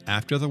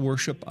 after the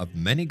worship of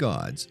many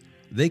gods,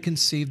 they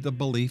conceived the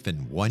belief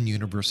in one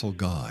universal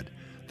God,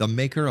 the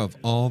maker of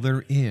all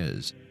there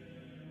is.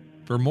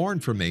 For more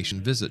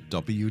information, visit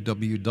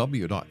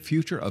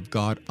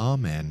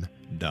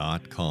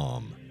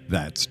www.futureofgodamen.com.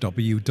 That's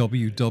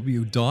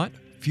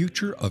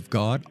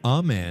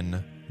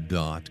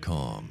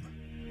www.futureofgodamen.com.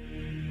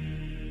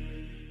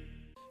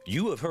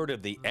 You have heard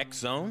of the X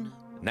Zone?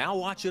 Now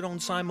watch it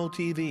on Simul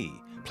TV,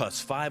 plus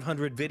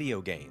 500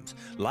 video games,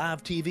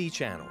 live TV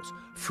channels,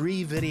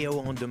 free video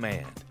on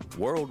demand,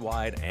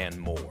 worldwide, and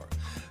more.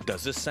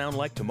 Does this sound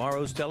like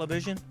tomorrow's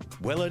television?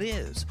 Well, it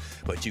is,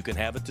 but you can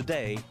have it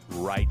today,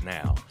 right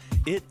now.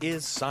 It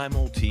is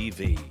Simul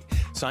TV.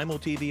 Simul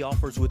TV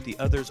offers what the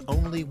others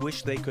only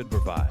wish they could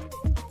provide.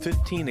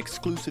 15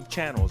 exclusive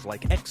channels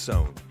like X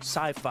Zone,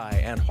 sci-fi,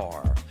 and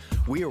horror.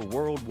 We are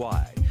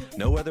worldwide.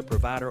 No other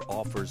provider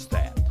offers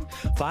that.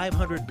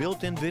 500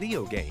 built-in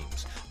video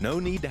games. No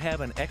need to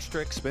have an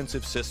extra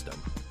expensive system.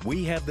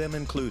 We have them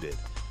included.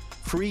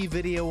 Free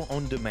video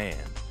on demand.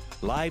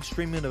 Live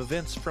streaming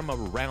events from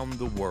around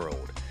the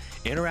world.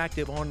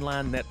 Interactive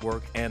online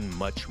network, and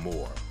much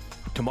more.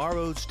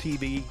 Tomorrow's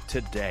TV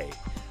today.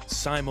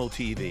 Simul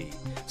TV.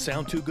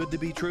 Sound too good to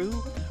be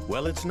true?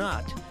 Well, it's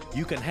not.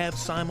 You can have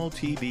Simul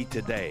TV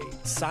today.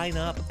 Sign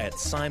up at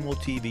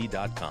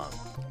simultv.com.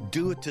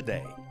 Do it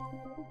today.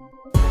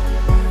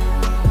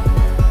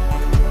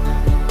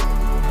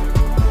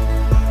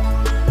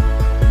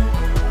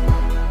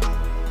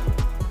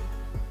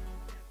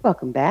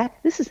 Welcome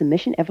back. This is the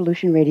Mission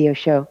Evolution Radio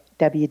Show,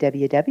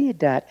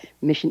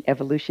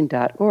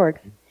 www.missionevolution.org.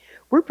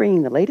 We're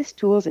bringing the latest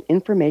tools and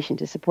information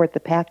to support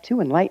the path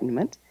to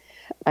enlightenment.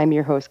 I'm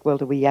your host,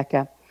 Gwilda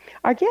Wiyaka.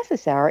 Our guest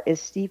this hour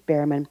is Steve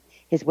Bhaerman.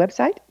 His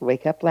website,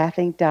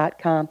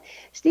 wakeuplaughing.com.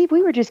 Steve,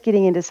 we were just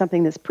getting into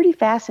something that's pretty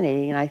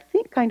fascinating, and I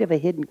think kind of a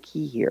hidden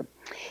key here,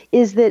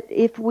 is that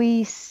if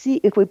we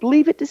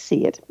believe it to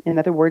see it, in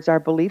other words, our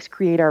beliefs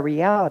create our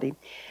reality,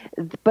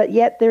 but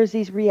yet there's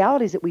these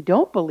realities that we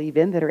don't believe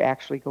in that are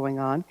actually going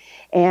on.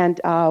 And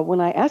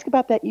when I asked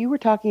about that, you were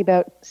talking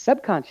about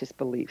subconscious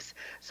beliefs.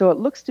 So it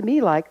looks to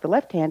me like the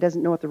left hand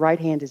doesn't know what the right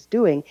hand is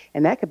doing,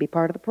 and that could be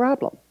part of the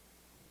problem.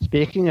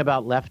 Speaking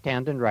about left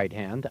hand and right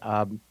hand,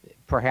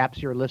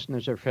 perhaps your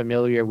listeners are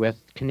familiar with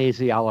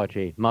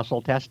kinesiology,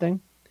 muscle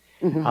testing.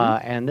 Mm-hmm.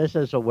 And this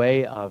is a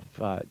way of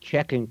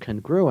checking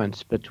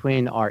congruence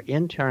between our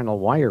internal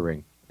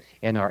wiring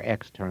and our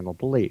external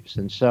beliefs.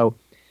 And so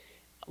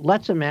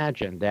let's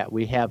imagine that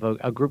we have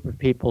a group of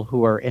people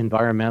who are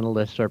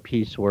environmentalists or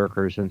peace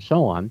workers and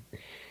so on.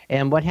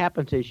 And what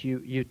happens is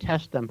you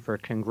test them for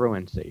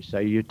congruency. So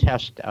you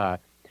test,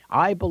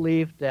 I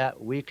believe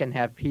that we can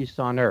have peace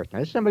on earth.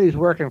 Now, somebody who's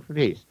working for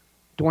peace.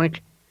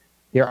 Doink.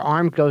 Their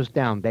arm goes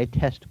down. They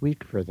test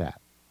weak for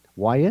that.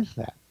 Why is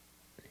that?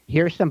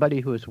 Here's somebody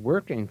who is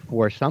working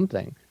for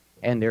something,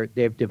 and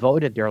they've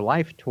devoted their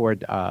life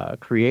toward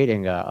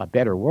creating a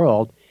better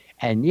world,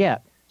 and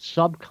yet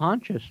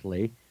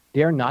subconsciously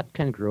they're not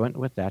congruent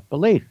with that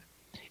belief.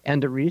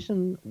 And the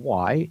reason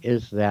why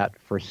is that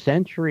for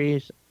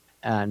centuries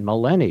and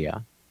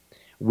millennia,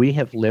 we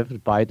have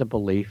lived by the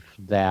belief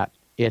that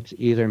it's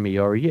either me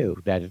or you,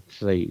 that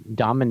it's the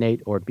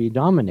dominate or be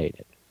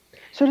dominated.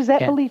 So does that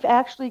belief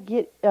actually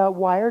get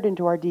wired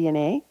into our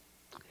DNA?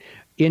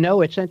 You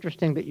know, it's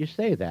interesting that you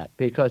say that,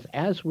 because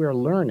as we're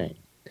learning,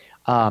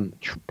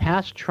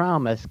 past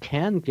traumas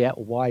can get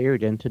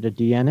wired into the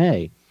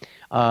DNA.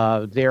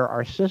 There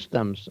are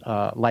systems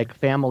like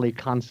family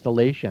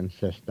constellation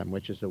system,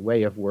 which is a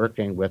way of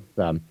working with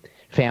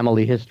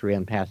family history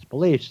and past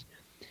beliefs.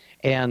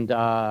 And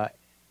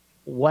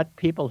what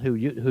people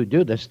who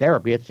do this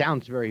therapy, it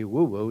sounds very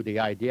woo-woo, the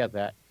idea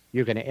that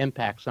you're going to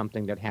impact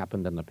something that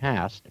happened in the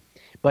past.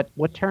 But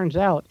what turns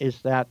out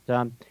is that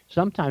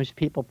sometimes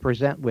people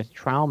present with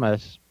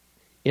traumas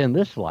in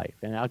this life.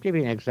 And I'll give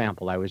you an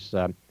example. I was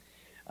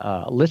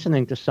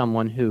listening to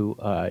someone who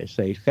is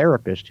a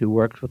therapist who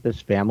works with this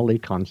family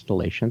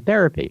constellation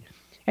therapy.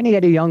 And he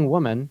had a young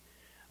woman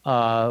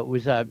who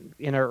was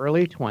in her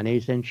early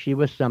 20s, and she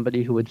was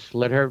somebody who would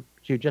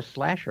she would just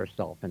slash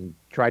herself and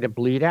try to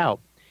bleed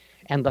out.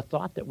 And the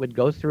thought that would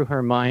go through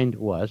her mind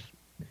was,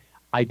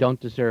 I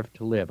don't deserve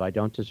to live. I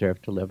don't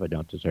deserve to live. I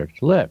don't deserve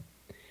to live.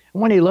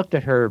 And when he looked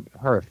at her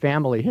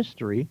family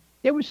history,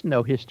 there was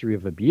no history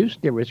of abuse.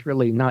 There was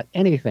really not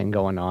anything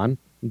going on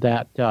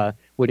that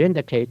would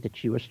indicate that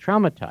she was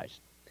traumatized.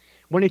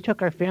 When he took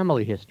her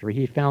family history,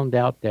 he found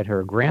out that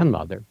her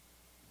grandmother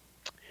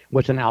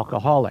was an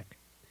alcoholic.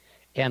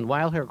 And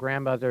while her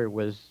grandmother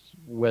was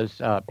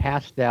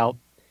passed out,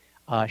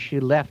 she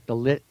left a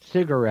lit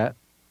cigarette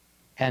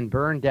and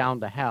burned down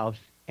the house,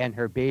 and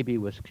her baby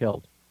was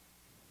killed.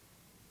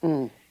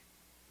 Mm.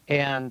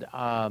 And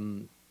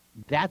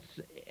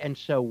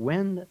so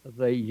when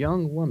the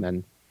young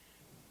woman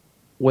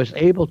was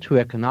able to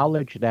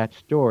acknowledge that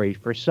story,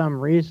 for some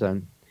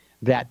reason,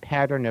 that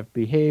pattern of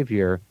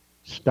behavior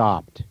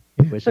stopped.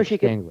 It was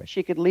extinguished.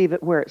 She could leave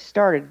it where it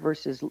started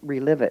versus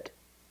relive it.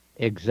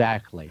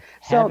 Exactly.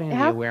 So Having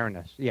the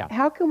awareness. Yeah.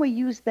 How can we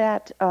use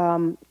that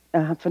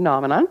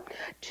phenomenon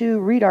to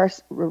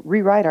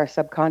rewrite our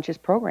subconscious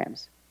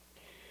programs?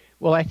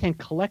 Well, I think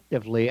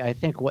collectively, I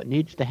think what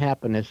needs to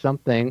happen is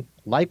something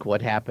like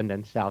what happened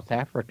in South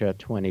Africa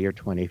 20 or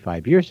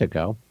 25 years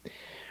ago,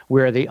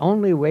 where the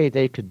only way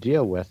they could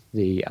deal with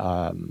the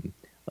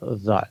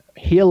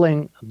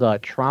healing the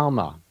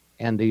trauma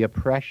and the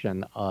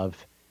oppression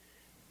of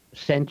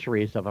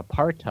centuries of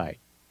apartheid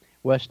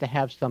was to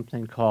have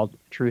something called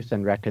Truth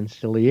and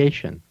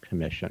Reconciliation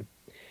Commission.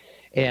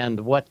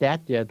 And what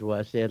that did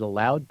was it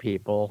allowed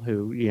people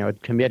who,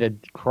 had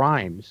committed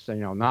crimes,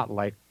 not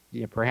like,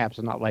 perhaps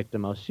not like the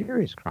most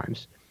serious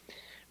crimes,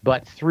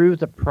 but through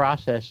the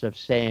process of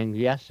saying,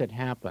 yes, it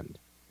happened,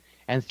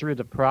 and through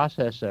the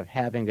process of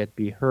having it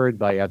be heard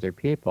by other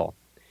people,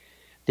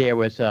 there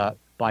was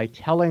by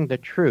telling the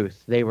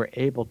truth, they were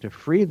able to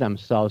free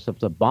themselves of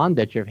the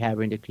bondage of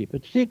having to keep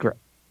it secret.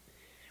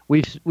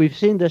 We've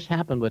seen this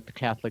happen with the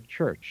Catholic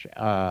Church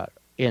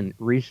in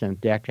recent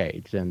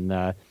decades, and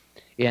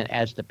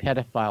as the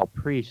pedophile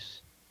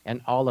priests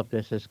and all of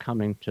this is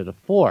coming to the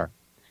fore,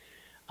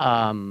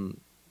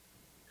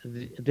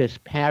 this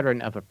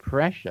pattern of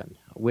oppression,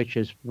 which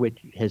has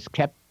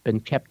been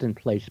kept in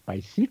place by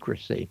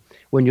secrecy.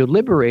 When you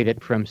liberate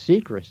it from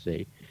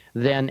secrecy,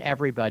 then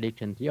everybody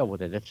can deal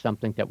with it. It's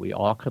something that we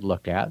all could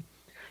look at.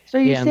 So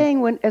you're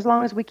saying as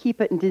long as we keep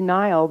it in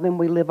denial, then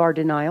we live our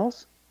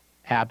denials?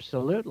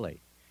 Absolutely.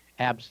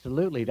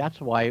 That's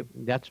why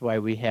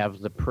we have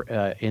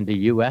in the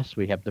U.S.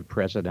 we have the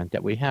president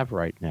that we have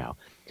right now.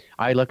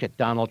 I look at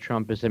Donald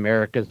Trump as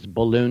America's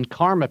balloon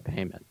karma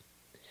payment.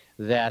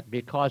 That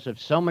because of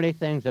so many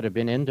things that have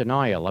been in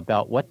denial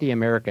about what the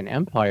American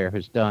empire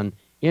has done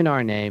in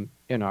our name,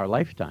 in our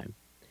lifetime,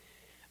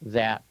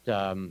 that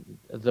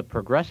the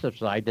progressive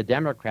side, the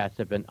Democrats,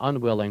 have been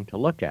unwilling to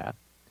look at.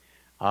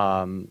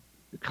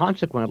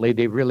 Consequently,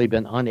 they've really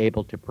been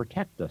unable to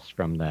protect us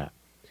from that.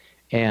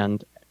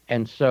 And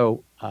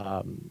so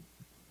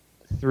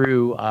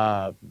through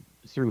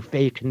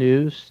fake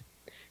news,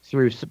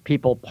 through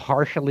people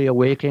partially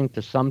awakening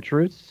to some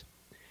truths,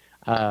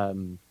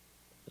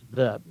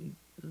 the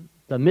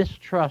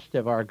mistrust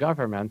of our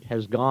government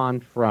has gone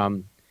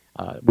from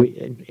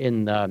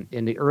in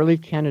the early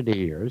Kennedy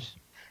years,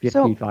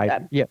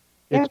 55.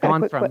 It's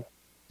gone from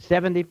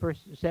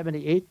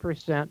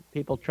 78%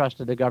 people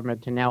trusted the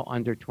government to now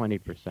under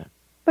 20%.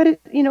 But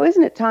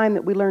isn't it time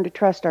that we learn to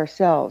trust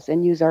ourselves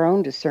and use our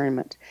own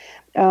discernment?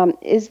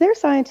 Is there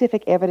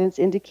scientific evidence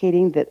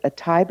indicating that a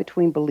tie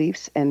between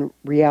beliefs and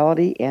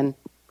reality and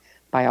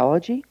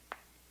biology?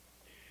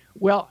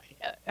 Well,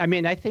 I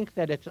mean, I think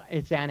that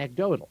it's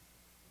anecdotal,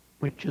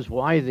 which is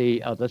why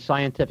the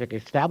scientific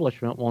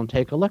establishment won't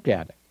take a look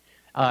at it.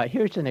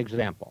 Here's an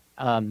example.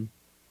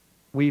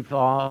 We've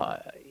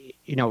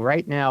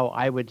right now,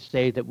 I would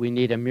say that we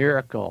need a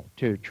miracle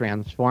to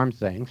transform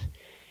things.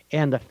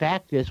 And the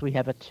fact is we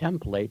have a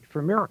template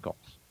for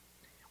miracles,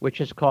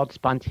 which is called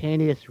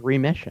spontaneous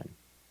remission.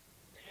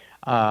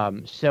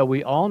 So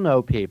we all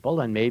know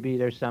people, and maybe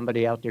there's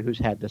somebody out there who's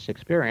had this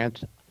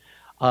experience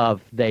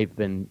of they've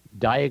been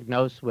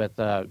diagnosed with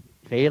a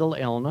fatal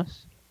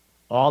illness.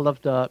 All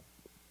of the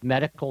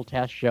medical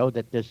tests show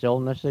that this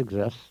illness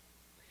exists.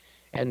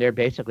 And they're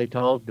basically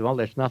told, well,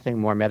 there's nothing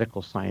more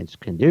medical science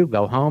can do.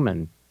 Go home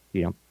and,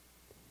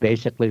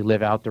 basically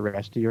live out the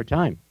rest of your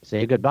time.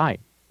 Say goodbye.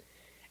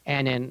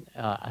 And in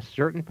a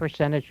certain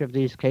percentage of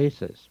these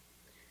cases,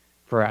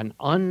 for an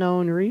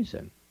unknown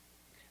reason,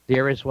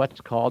 there is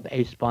what's called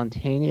a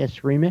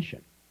spontaneous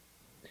remission,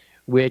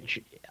 which,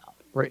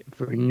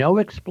 for no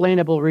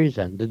explainable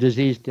reason, the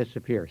disease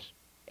disappears,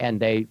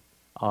 and they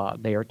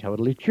are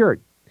totally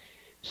cured.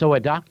 So a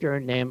doctor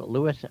named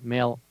Louis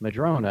Mail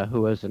Madrona,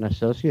 who was an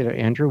associate of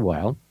Andrew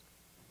Weil,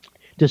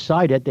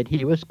 decided that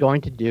he was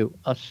going to do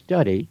a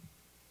study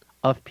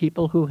of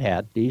people who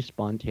had these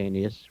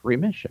spontaneous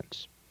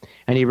remissions.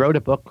 And he wrote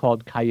a book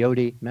called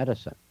Coyote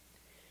Medicine.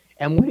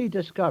 And what he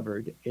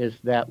discovered is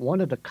that one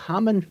of the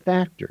common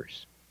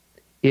factors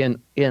in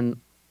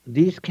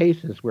these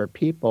cases where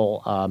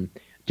people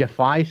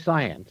defy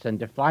science and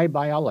defy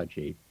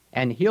biology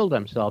and heal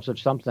themselves of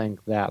something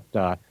that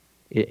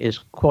is,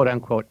 quote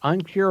unquote,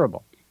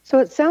 uncurable. So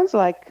it sounds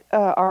like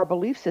our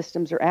belief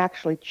systems are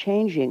actually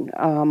changing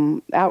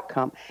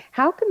outcome.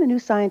 How can the new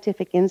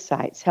scientific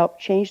insights help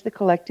change the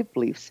collective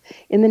beliefs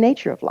in the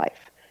nature of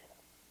life?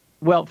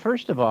 Well,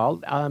 first of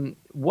all,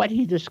 what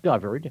he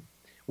discovered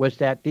was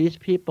that these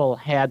people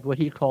had what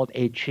he called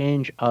a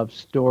change of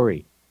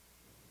story.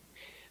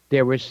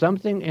 There was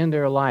something in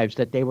their lives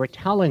that they were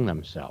telling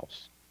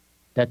themselves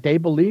that they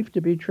believed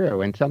to be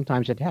true, and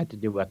sometimes it had to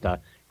do with a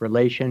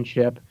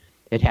relationship.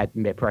 It had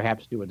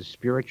perhaps to do with a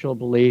spiritual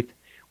belief,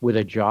 with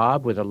a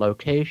job, with a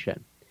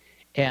location.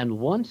 And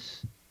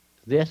once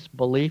this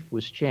belief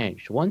was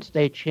changed, once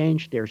they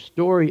changed their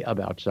story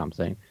about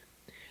something,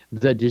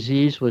 the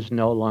disease was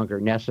no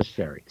longer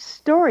necessary.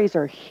 Stories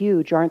are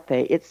huge, aren't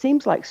they? It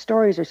seems like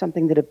stories are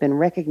something that have been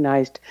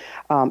recognized,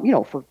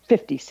 for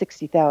 50,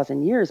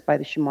 60,000 years by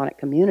the shamanic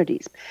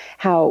communities.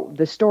 How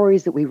the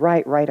stories that we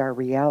write our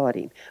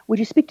reality. Would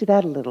you speak to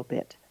that a little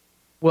bit?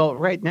 Well,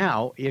 right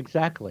now,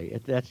 exactly.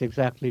 That's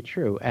exactly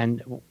true.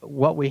 And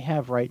what we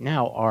have right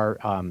now are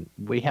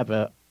we have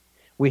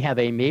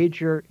a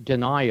major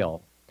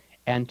denial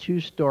and two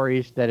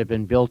stories that have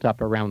been built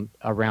up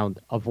around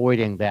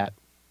avoiding that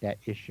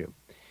issue.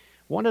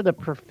 One of the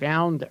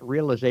profound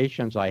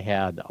realizations I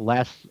had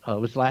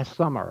was last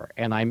summer,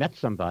 and I met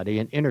somebody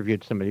and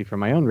interviewed somebody for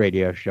my own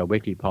radio show,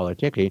 Wiki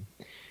Politiki,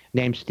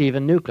 named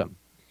Stephen Newcomb.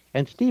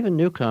 And Stephen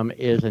Newcomb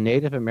is a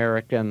Native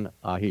American,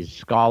 he's a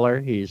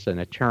scholar, he's an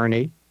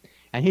attorney,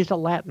 and he's a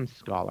Latin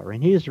scholar,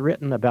 and he's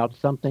written about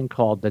something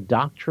called the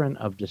Doctrine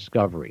of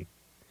Discovery.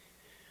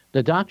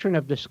 The Doctrine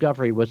of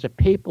Discovery was a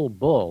papal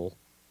bull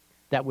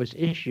that was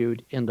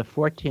issued in the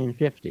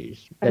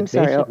 1450s. I'm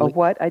sorry, a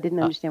what? I didn't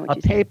understand what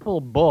you said. A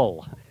papal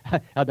bull,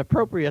 an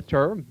appropriate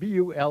term,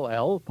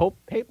 B-U-L-L,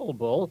 papal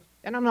bull.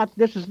 And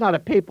this is not a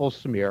papal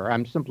smear.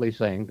 I'm simply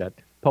saying that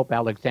Pope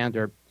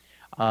Alexander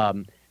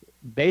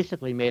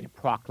basically made a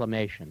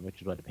proclamation,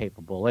 which is what a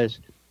papal bull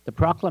is. The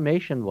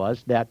proclamation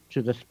was that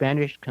to the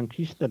Spanish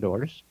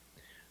conquistadors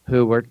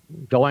who were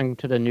going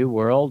to the New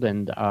World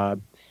and,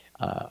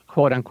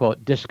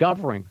 quote-unquote,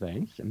 discovering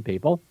things in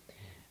people,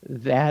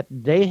 that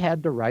they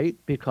had the right,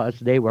 because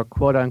they were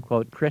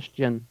quote-unquote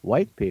Christian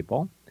white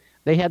people,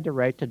 they had the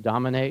right to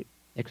dominate,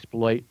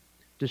 exploit,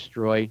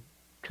 destroy,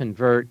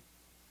 convert,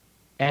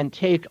 and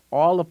take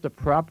all of the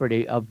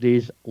property of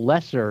these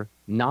lesser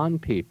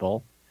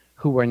non-people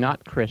who were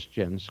not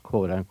Christians,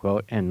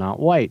 quote-unquote, and not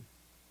white.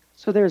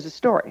 So there's a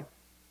story.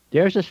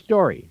 There's a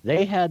story.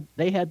 They had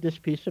this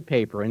piece of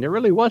paper, and there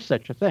really was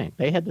such a thing.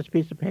 They had this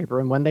piece of paper,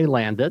 and when they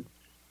landed,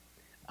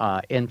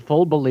 in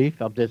full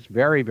belief of this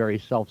very, very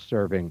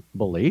self-serving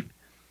belief,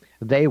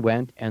 they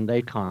went and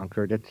they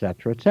conquered, et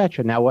cetera, et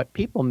cetera. Now, what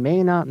people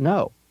may not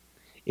know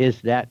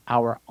is that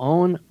our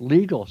own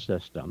legal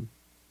system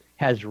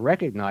has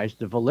recognized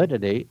the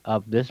validity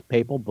of this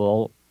papal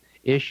bull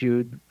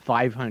issued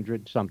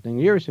 500-something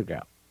years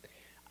ago.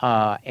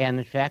 And,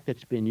 in fact,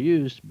 it's been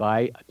used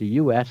by the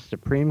U.S.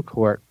 Supreme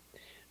Court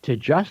to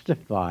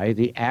justify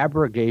the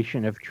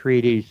abrogation of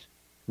treaties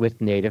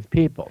with Native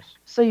peoples.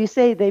 So you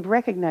say they've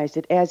recognized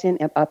it as in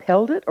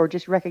upheld it, or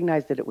just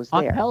recognized that it was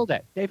there? Upheld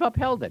it. They've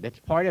upheld it. It's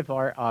part of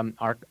our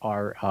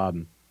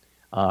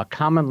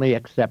commonly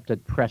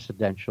accepted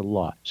precedential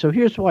law. So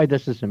here's why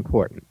this is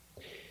important.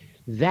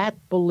 That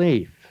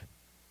belief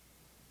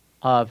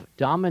of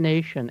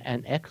domination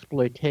and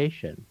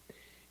exploitation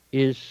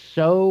is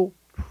so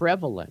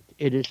prevalent.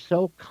 It is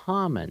so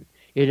common.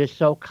 It is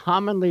so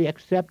commonly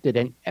accepted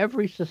in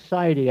every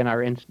society in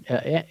our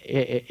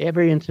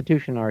every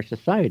institution in our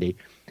society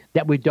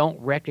that we don't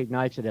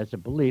recognize it as a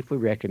belief. We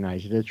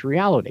recognize it as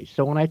reality.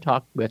 So when I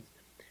talked with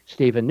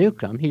Stephen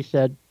Newcomb, he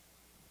said,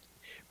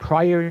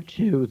 prior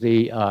to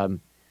the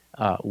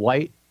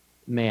white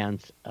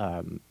man's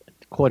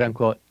quote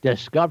unquote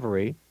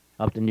discovery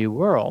of the New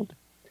World,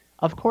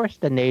 of course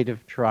the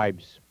native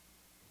tribes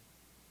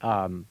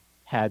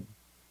had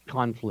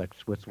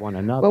conflicts with one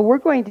another. Well, we're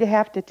going to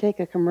have to take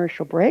a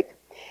commercial break.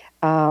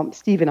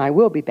 Steve and I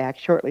will be back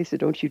shortly, so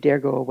don't you dare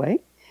go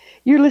away.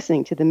 You're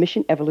listening to the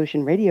Mission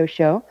Evolution Radio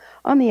Show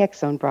on the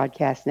X-Zone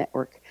Broadcast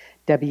Network,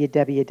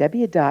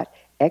 www.xzbn.net.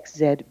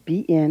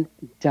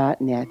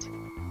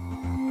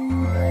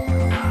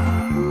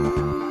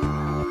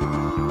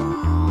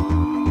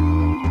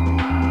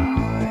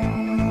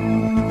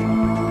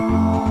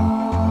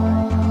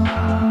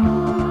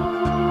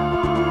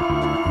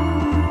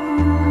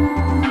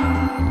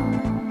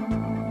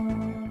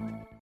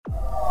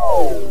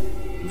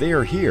 They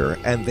are here,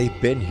 and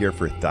they've been here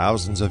for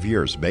thousands of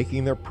years,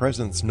 making their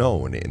presence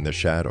known in the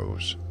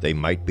shadows. They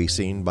might be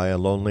seen by a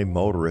lonely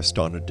motorist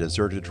on a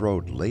deserted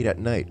road late at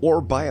night, or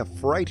by a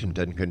frightened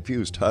and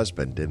confused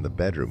husband in the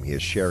bedroom he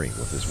is sharing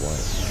with his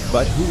wife.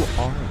 But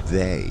who are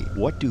they?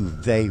 What do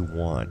they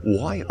want?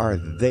 Why are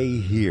they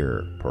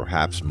here?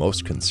 Perhaps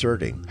most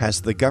concerning,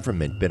 has the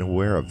government been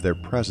aware of their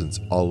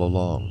presence all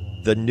along?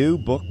 The new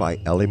book by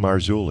Eli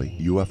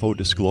Marzulli, UFO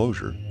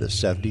Disclosure, the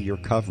 70-year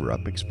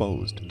cover-up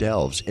exposed,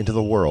 delves into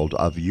the world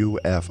of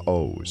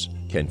UFOs.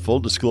 Can full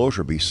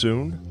disclosure be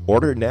soon?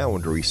 Order now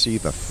and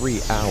receive a free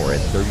hour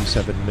and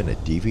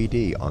 37-minute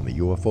DVD on the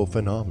UFO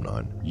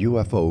phenomenon.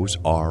 UFOs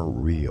are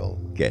real.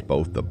 Get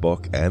both the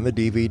book and the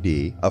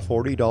DVD, a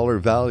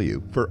 $40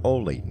 value, for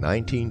only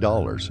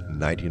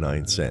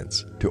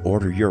 $19.99. To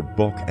order your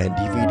book and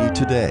DVD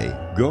today,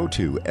 go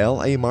to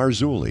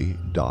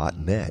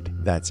lamarzulli.net.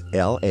 That's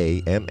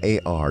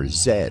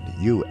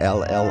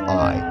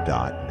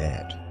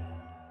LAMARZULLI.net.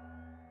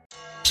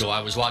 So I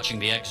was watching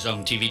the X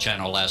Zone TV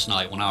channel last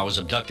night when I was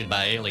abducted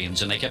by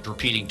aliens, and they kept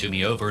repeating to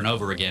me over and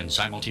over again,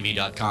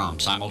 simultv.com,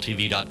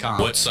 simultv.com.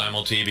 What's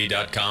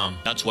simultv.com?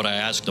 That's what I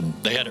asked them.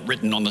 They had it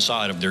written on the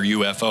side of their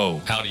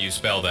UFO. How do you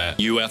spell that?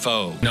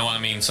 UFO. No, I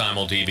mean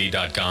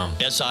simultv.com.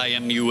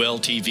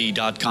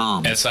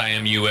 simultv.com.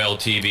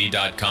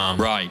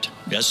 simultv.com. Right.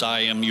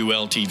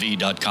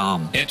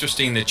 simultv.com.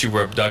 Interesting that you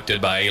were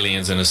abducted by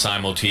aliens in a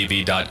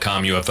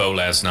simultv.com UFO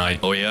last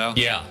night. Oh, yeah?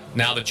 Yeah.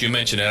 Now that you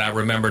mention it, I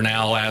remember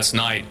now last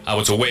night I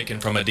was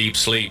awakened from a deep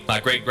sleep. My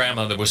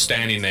great-grandmother was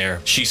standing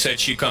there. She said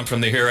she'd come from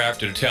the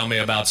hereafter to tell me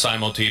about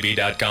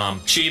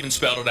simultv.com. She even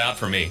spelled it out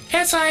for me.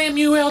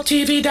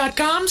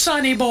 simultv.com,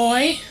 sonny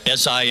boy.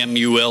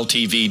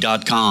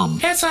 simultv.com.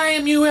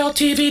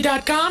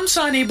 simultv.com,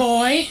 sonny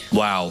boy.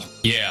 Wow.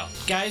 Yeah.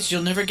 Guys,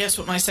 you'll never guess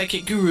what my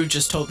psychic guru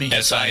just told me.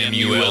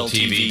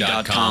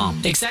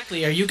 simultv.com.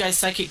 Exactly. Are you guys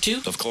psychic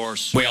too? Of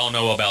course. We all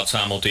know about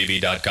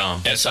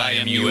simultv.com.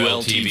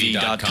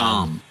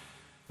 simultv.com.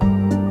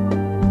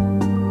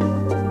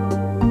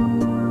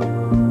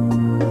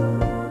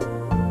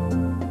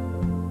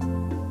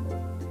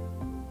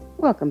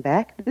 Welcome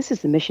back. This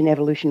is the Mission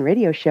Evolution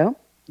Radio Show,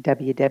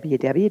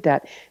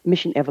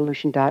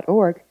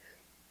 www.missionevolution.org,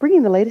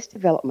 bringing the latest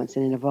developments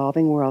in an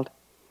evolving world.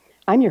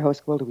 I'm your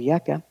host, Gwilda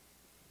Wiyaka.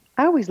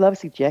 I always love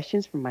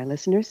suggestions from my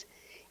listeners.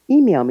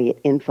 Email me at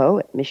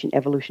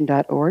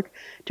info@missionevolution.org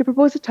to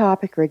propose a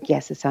topic or a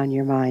guest that's on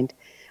your mind.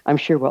 I'm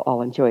sure we'll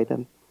all enjoy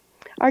them.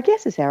 Our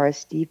guest this hour is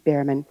Steve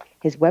Bhaerman.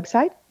 His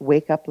website,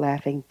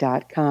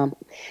 wakeuplaughing.com.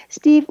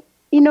 Steve,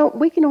 you know,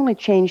 we can only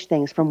change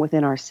things from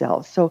within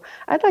ourselves. So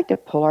I'd like to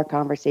pull our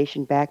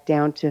conversation back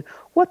down to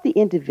what the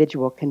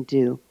individual can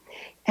do.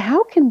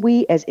 How can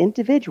we as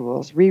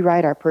individuals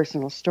rewrite our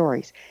personal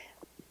stories?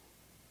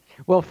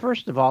 Well,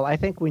 first of all, I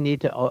think we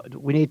need to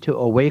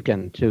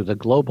awaken to the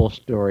global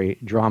story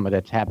drama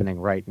that's happening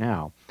right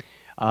now.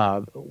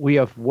 We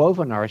have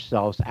woven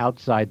ourselves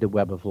outside the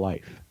web of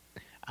life.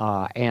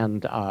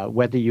 And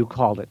whether you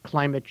call it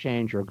climate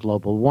change or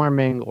global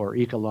warming or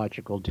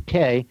ecological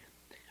decay,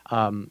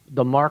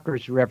 the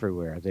markers are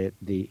everywhere.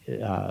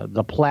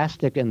 The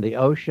plastic in the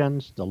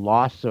oceans, the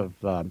loss of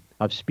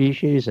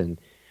species,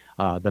 and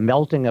the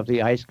melting of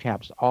the ice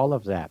caps, all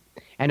of that,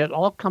 and it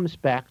all comes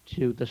back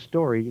to the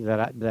story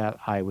that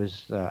I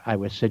was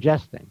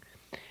suggesting,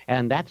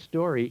 and that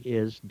story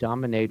is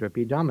dominate or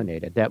be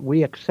dominated. That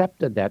we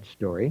accepted that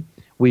story,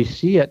 we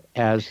see it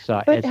as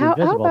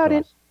invisible to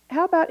us.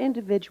 How about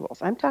individuals?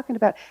 I'm talking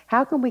about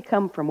how can we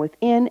come from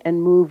within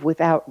and move with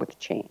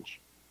change?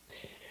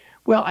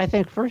 Well, I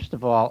think, first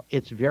of all,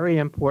 it's very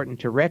important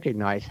to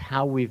recognize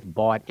how we've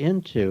bought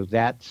into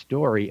that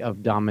story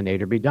of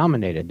dominate or be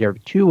dominated. There are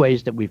two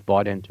ways that we've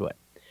bought into it.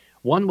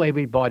 One way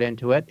we bought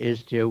into it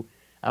is to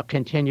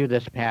continue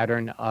this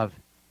pattern of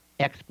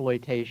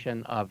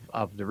exploitation of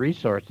the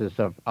resources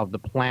of the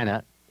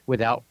planet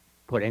without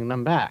putting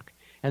them back.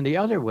 And the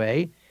other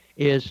way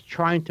is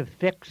trying to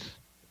fix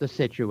the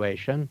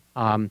situation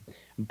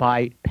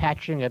by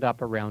patching it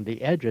up around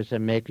the edges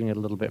and making it a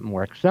little bit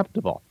more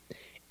acceptable.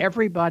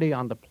 Everybody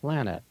on the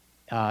planet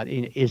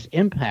is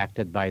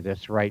impacted by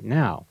this right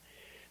now.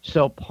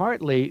 So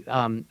partly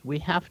we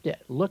have to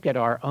look at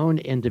our own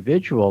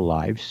individual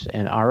lives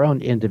and our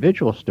own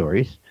individual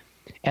stories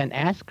and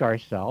ask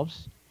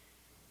ourselves,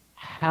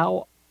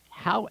 how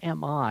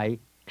am I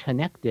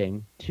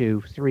connecting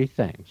to three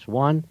things?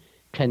 One,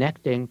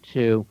 connecting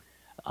to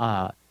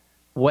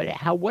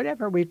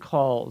whatever we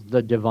call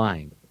the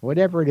divine,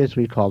 whatever it is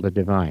we call the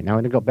divine. I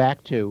want to go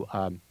back to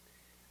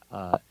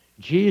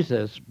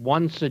Jesus'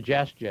 one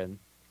suggestion,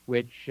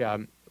 which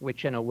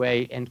in a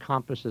way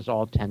encompasses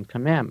all 10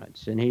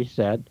 commandments. And he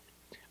said,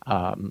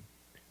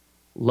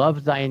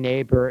 love thy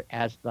neighbor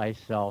as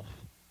thyself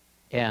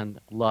and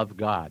love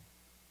God,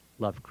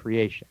 love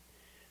creation.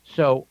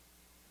 So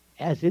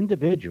as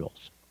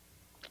individuals,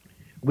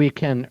 we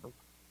can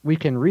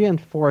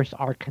reinforce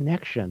our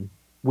connection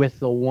with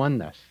the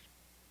oneness.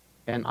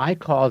 And I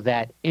call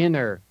that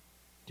inner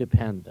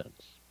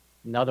dependence.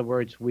 In other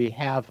words, we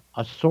have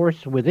a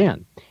source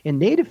within. In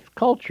native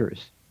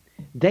cultures,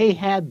 they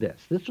had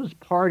this. This was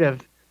part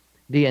of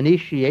the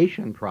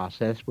initiation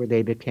process where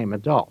they became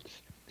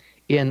adults.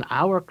 In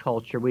our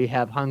culture, we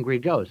have hungry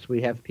ghosts.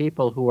 We have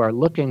people who are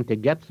looking to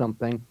get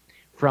something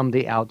from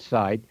the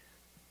outside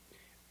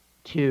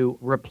to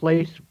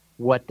replace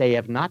what they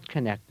have not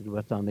connected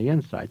with on the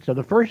inside. So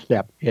the first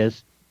step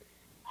is,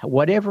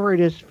 whatever it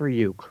is for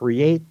you,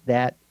 create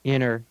that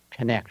inner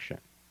connection.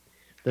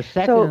 The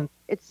second...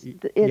 let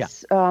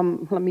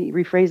me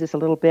rephrase this a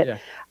little bit. Yeah.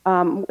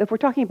 If we're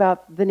talking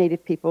about the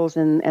native peoples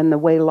and the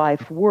way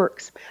life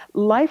works,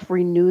 life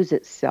renews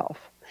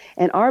itself.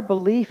 And our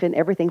belief in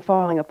everything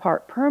falling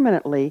apart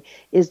permanently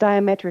is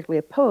diametrically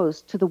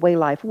opposed to the way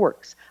life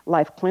works.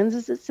 Life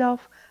cleanses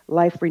itself,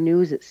 life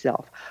renews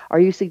itself. Are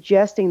you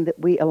suggesting that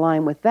we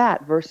align with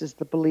that versus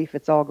the belief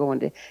it's all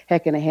going to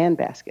heck in a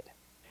handbasket?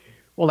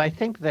 Well, I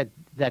think that's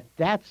that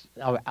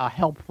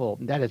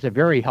is a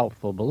very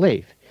helpful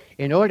belief.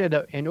 In order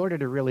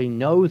to really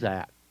know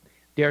that,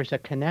 there's a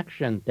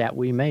connection that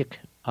we make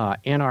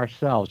in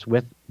ourselves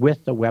with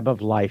the web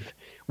of life,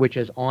 which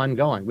is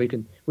ongoing.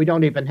 We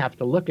don't even have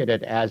to look at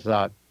it as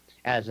a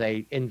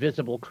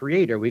invisible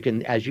creator. We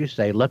can, as you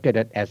say, look at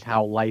it as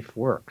how life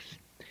works.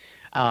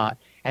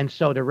 And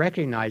so to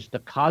recognize the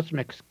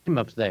cosmic scheme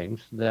of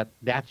things,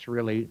 that's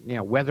really,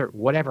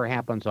 whatever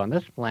happens on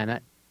this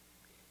planet,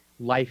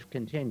 life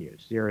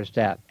continues. There is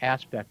that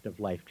aspect of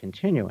life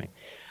continuing.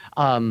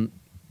 And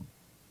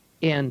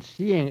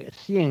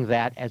seeing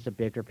that as a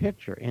bigger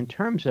picture. In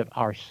terms of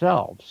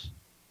ourselves,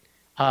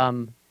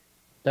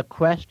 the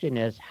question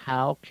is,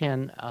 how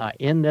can,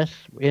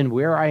 in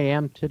where I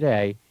am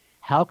today,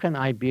 how can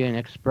I be an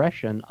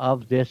expression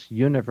of this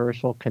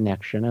universal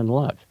connection and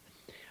love?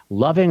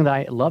 Loving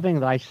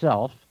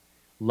thyself,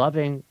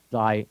 loving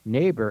thy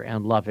neighbor,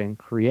 and loving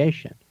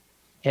creation.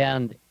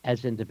 And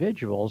as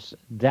individuals,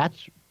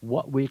 that's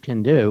what we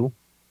can do,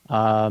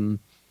 in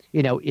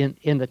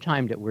the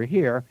time that we're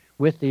here,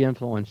 with the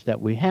influence that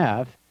we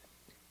have.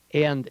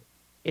 And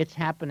it's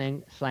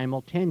happening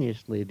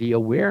simultaneously. The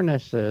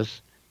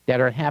awarenesses that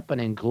are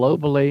happening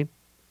globally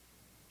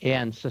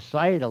and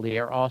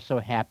societally are also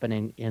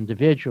happening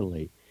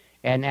individually.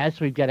 And as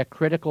we get a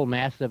critical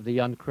mass of the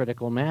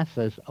uncritical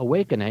masses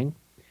awakening,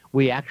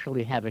 we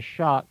actually have a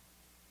shot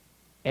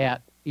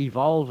at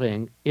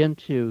evolving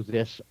into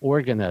this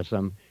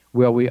organism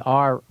where we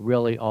are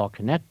really all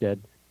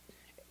connected,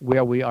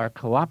 where we are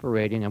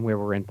cooperating, and where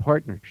we're in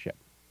partnership.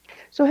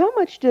 So how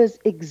much does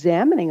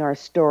examining our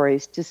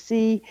stories to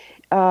see,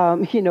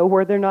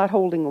 where they're not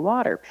holding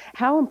water,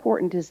 how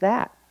important is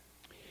that?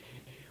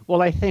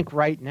 Well, I think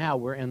right now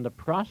we're in the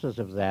process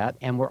of that,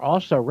 and we're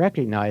also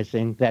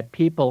recognizing that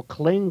people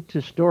cling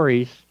to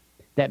stories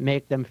that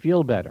make them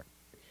feel better.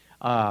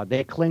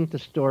 They cling to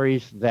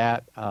stories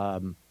that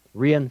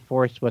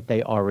reinforce what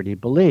they already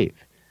believe.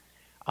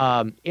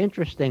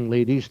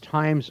 Interestingly, these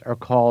times are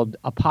called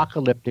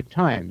apocalyptic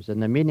times,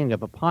 and the meaning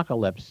of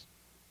apocalypse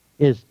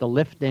is the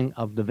lifting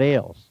of the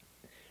veils.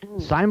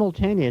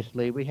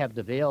 Simultaneously, we have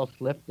the veils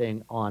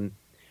lifting on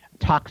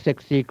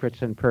toxic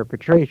secrets and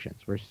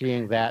perpetrations. We're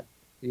seeing that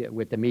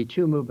with the Me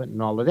Too movement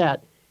and all of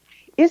that.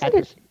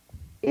 Isn't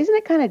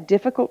it kind of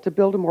difficult to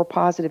build a more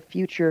positive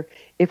future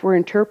if we're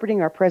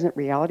interpreting our present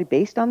reality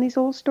based on these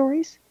old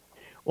stories?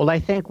 Well, I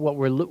think what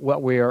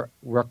we're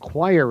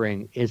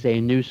requiring is a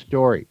new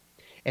story.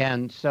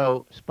 And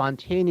so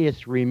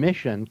spontaneous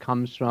remission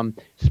comes from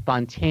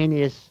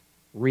spontaneous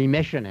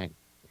remissioning,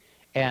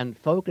 and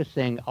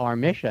focusing our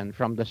mission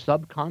from the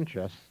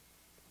subconscious,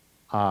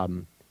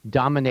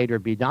 dominate or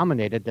be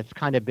dominated, that's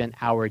kind of been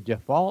our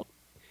default,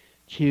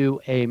 to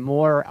a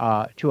more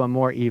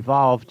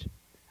evolved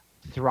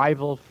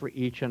thrival for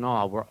each and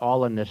all. We're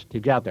all in this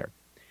together.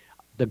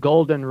 The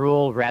golden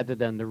rule rather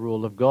than the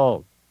rule of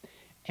gold.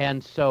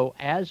 And so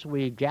as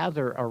we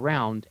gather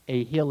around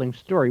a healing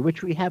story,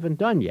 which we haven't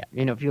done yet,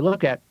 if you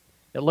look at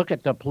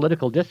the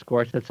political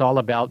discourse, it's all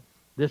about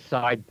this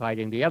side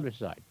fighting the other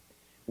side.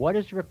 What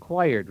is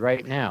required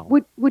right now?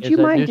 Would you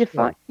mind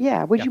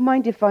you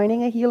mind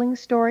defining a healing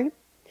story?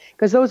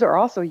 Because those are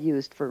also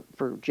used for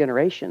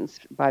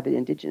generations by the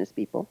indigenous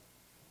people.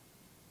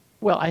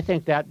 Well, I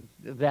think that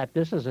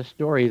this is a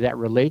story that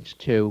relates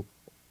to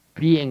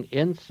being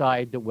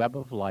inside the web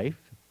of life,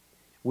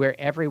 where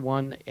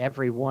everyone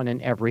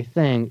and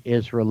everything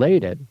is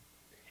related,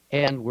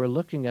 and we're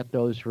looking at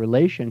those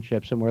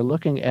relationships, and we're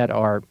looking at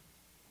our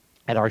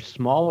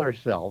smaller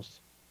selves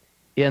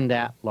in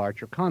that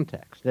larger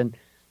context. And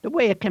the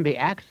way it can be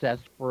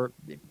accessed for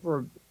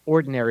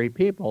ordinary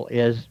people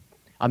is,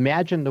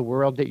 imagine the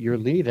world that you're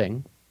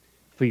leaving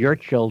for your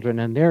children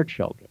and their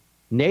children.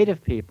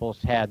 Native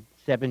peoples had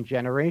 7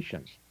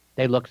 generations.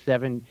 They looked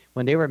 7,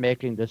 when they were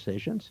making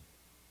decisions,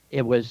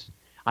 it was,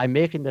 I'm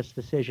making this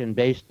decision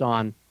based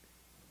on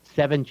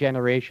 7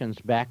 generations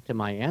back to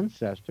my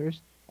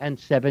ancestors and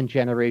 7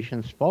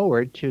 generations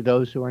forward to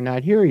those who are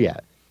not here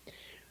yet.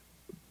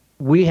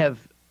 We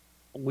have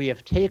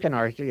taken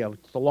our,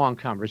 it's a long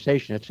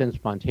conversation, it's in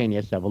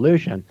spontaneous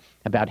evolution,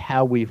 about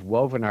how we've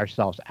woven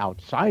ourselves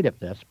outside of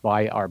this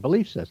by our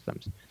belief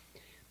systems.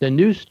 The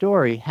new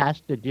story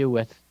has to do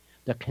with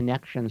the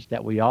connections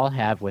that we all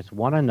have with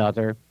one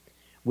another,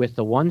 with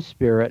the one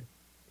spirit,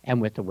 and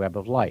with the web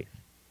of life.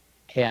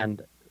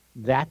 And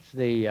that's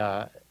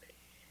the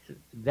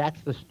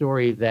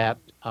story that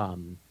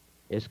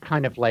is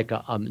kind of like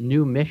a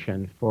new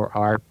mission for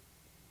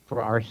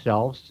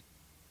ourselves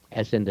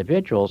as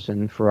individuals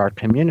and for our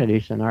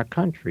communities and our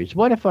countries.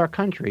 What if our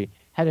country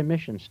had a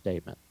mission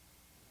statement?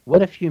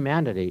 What if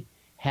humanity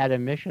had a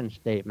mission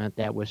statement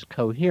that was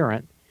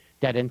coherent,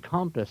 that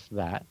encompassed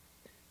that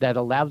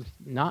allowed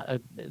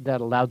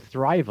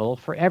thrival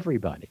for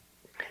everybody?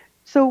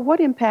 So what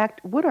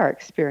impact would our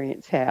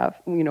experience have?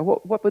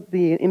 What would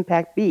the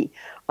impact be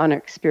on our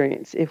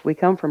experience if we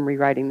come from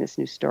rewriting this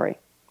new story?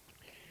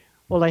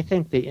 Well, I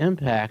think the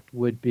impact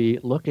would be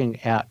looking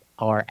at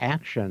our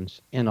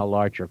actions in a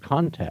larger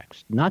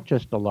context, not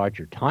just a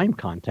larger time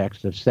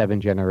context of 7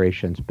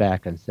 generations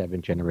back and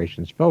 7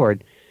 generations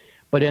forward,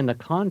 but in the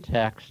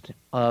context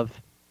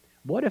of,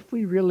 what if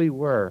we really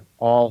were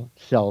all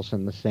cells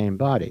in the same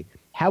body?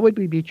 how would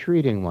we be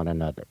treating one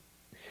another?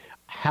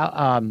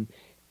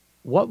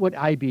 What would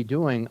I be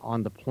doing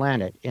on the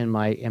planet in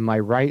my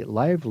right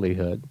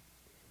livelihood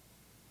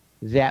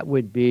that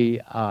would be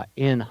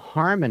in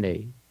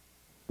harmony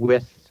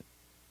with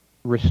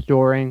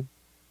restoring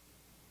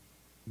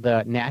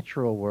the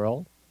natural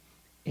world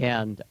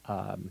and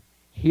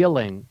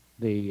healing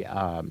the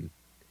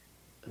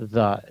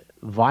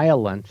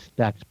violence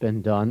that's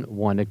been done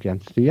one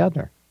against the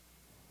other?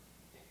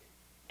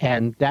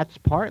 And that's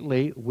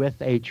partly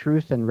with a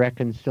truth and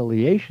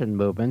reconciliation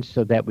movement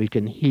so that we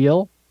can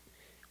heal,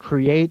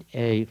 create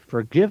a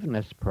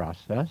forgiveness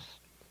process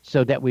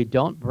so that we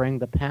don't bring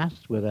the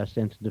past with us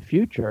into the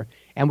future,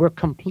 and we're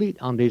complete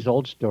on these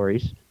old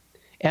stories.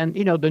 And,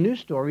 the new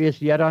story is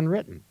yet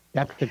unwritten.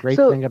 That's the great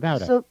thing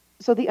about it.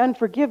 So the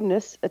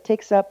unforgiveness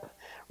takes up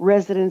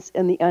residence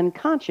in the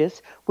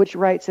unconscious, which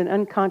writes an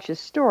unconscious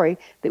story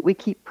that we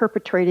keep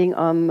perpetrating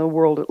on the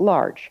world at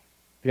large.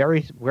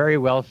 Very, very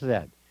well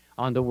said.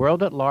 On the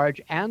world at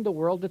large and the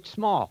world that's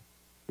small,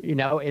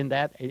 in our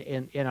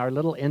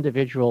little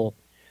individual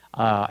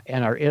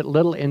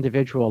little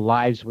individual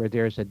lives, where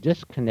there's a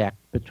disconnect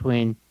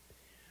between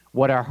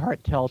what our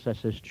heart tells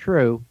us is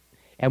true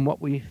and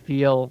what we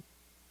feel,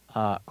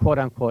 quote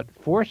unquote,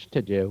 forced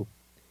to do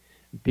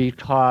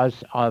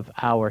because of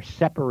our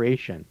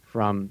separation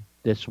from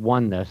this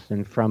oneness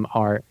and from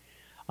our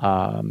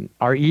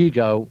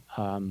ego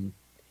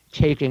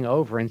taking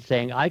over and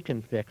saying, I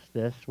can fix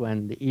this,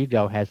 when the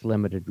ego has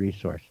limited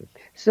resources.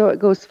 So it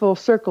goes full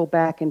circle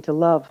back into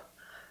love.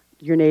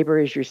 Your neighbor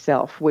is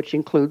yourself, which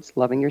includes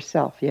loving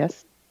yourself,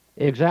 yes?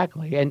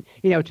 Exactly. And,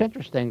 it's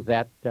interesting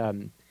that,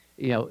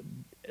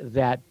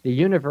 that the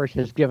universe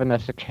has given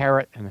us a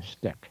carrot and a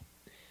stick.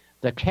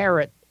 The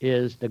carrot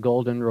is the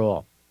golden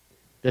rule.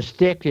 The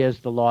stick is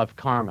the law of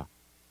karma.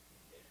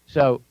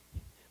 So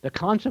the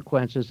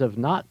consequences of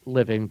not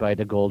living by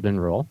the golden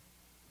rule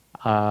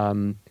are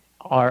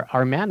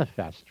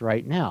manifest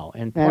right now.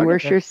 And we're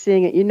sure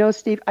seeing it.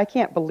 Steve, I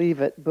can't believe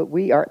it, but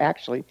we are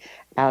actually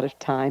out of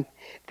time.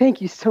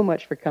 Thank you so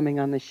much for coming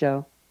on the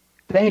show.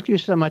 Thank you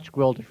so much,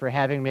 Gwilda, for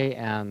having me,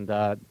 and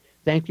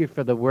thank you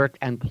for the work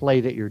and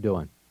play that you're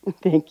doing.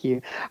 Thank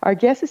you. Our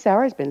guest this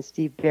hour has been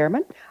Steve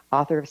Bhaerman,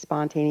 author of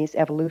Spontaneous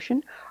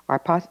Evolution, Our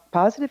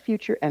Positive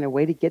Future and a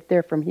Way to Get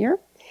There From Here.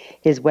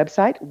 His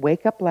website,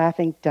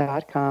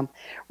 wakeuplaughing.com.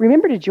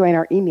 Remember to join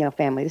our email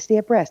family to stay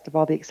abreast of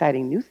all the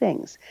exciting new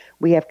things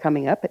we have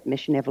coming up at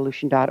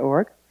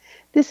missionevolution.org.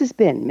 This has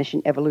been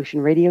Mission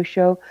Evolution Radio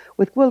Show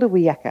with Gwilda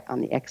Wiyaka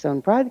on the X Zone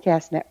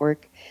Broadcast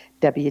Network,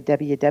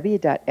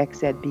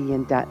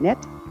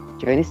 www.xzbn.net.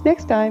 Join us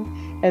next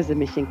time as the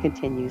mission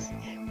continues,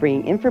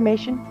 bringing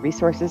information,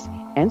 resources,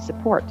 and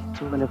support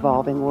to an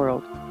evolving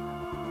world.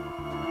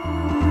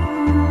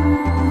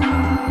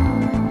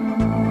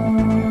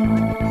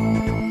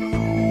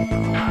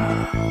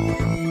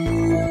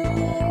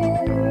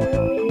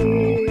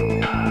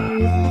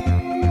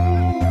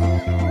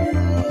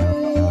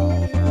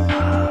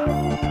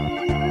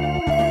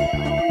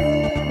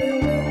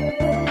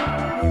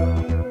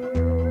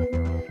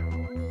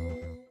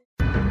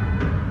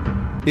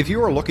 If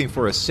you are looking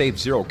for a safe,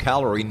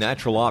 zero-calorie,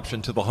 natural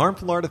option to the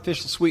harmful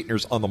artificial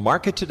sweeteners on the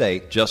market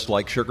today, Just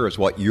Like Sugar is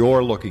what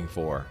you're looking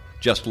for.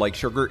 Just Like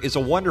Sugar is a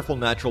wonderful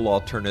natural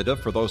alternative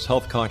for those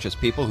health-conscious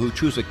people who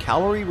choose a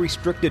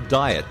calorie-restricted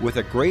diet with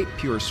a great,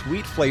 pure,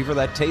 sweet flavor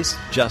that tastes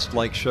just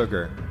like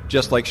sugar.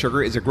 Just Like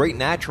Sugar is a great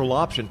natural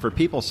option for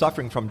people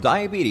suffering from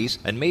diabetes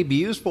and may be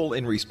useful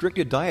in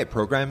restricted diet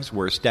programs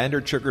where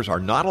standard sugars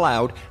are not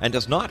allowed and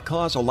does not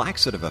cause a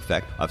laxative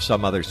effect of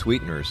some other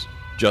sweeteners.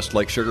 Just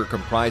Like Sugar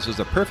comprises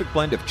a perfect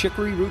blend of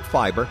chicory root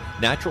fiber,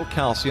 natural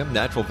calcium,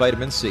 natural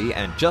vitamin C,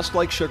 and Just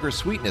Like Sugar's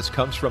sweetness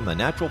comes from the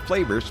natural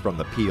flavors from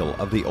the peel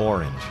of the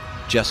orange.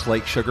 Just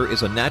Like Sugar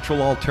is a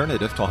natural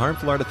alternative to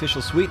harmful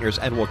artificial sweeteners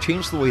and will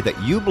change the way that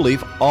you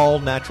believe all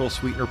natural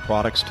sweetener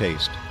products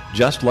taste.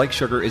 Just Like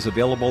Sugar is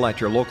available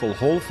at your local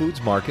Whole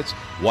Foods markets,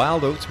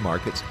 Wild Oats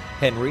markets,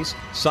 Henry's,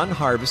 Sun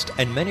Harvest,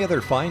 and many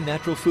other fine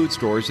natural food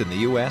stores in the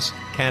U.S.,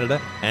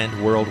 Canada,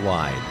 and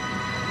worldwide.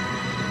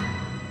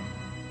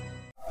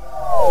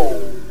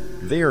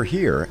 They are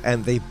here,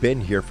 and they've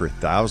been here for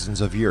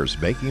thousands of years,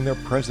 making their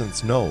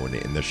presence known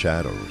in the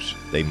shadows.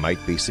 They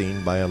might be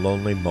seen by a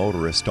lonely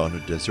motorist on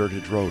a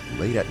deserted road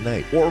late at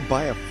night, or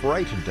by a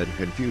frightened and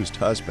confused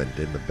husband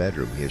in the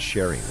bedroom he is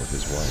sharing with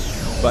his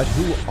wife. But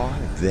who are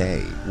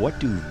they? What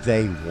do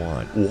they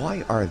want?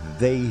 Why are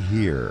they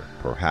here?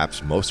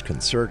 Perhaps most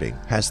concerning,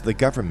 has the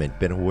government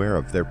been aware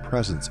of their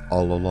presence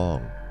all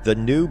along? The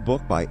new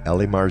book by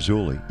Eli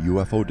Marzulli,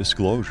 UFO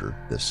Disclosure,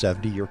 the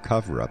 70-year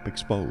cover-up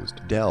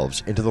exposed,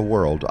 delves into the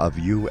world of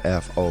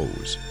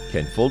UFOs.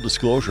 Can full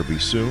disclosure be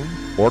soon?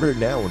 Order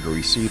now and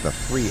receive a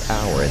free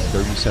hour and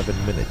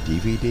 37-minute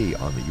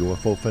DVD on the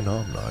UFO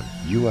phenomenon.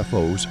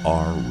 UFOs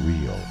are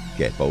real.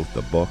 Get both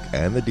the book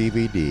and the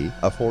DVD,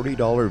 a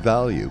 $40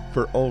 value,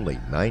 for only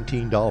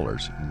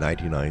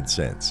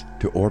 $19.99.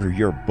 To order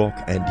your book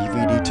and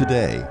DVD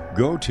today,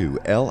 go to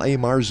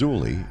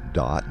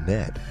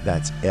lamarzulli.net.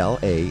 That's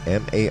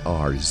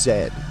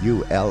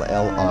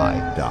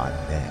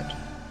LAMARZULLI.net.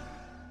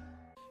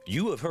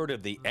 You have heard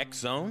of the X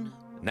Zone?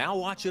 Now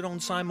watch it on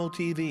Simul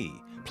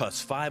TV, plus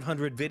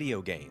 500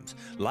 video games,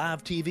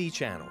 live TV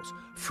channels,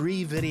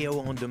 free video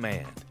on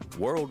demand,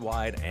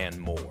 worldwide, and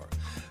more.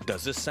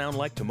 Does this sound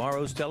like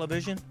tomorrow's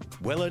television?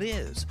 Well, it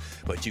is,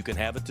 but you can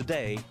have it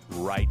today,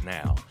 right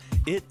now.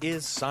 It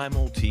is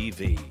Simul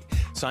TV.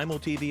 Simul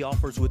TV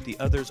offers what the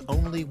others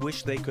only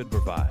wish they could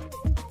provide.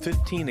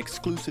 15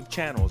 exclusive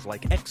channels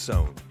like X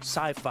Zone,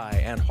 sci-fi,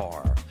 and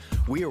horror.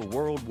 We are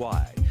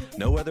worldwide.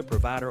 No other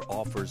provider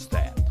offers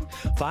that.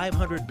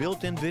 500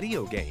 built-in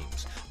video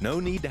games. No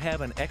need to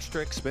have an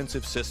extra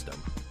expensive system.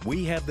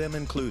 We have them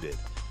included.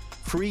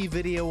 Free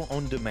video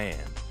on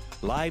demand.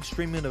 Live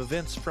streaming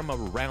events from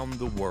around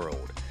the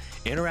world.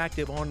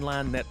 Interactive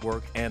online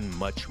network, and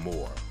much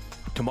more.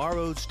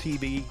 Tomorrow's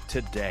TV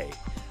today.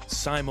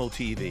 Simul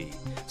TV.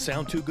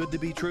 Sound too good to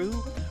be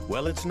true?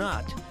 Well, it's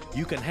not.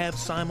 You can have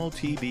Simul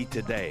TV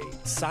today.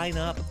 Sign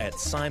up at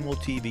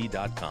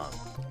simultv.com.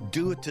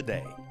 Do it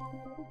today.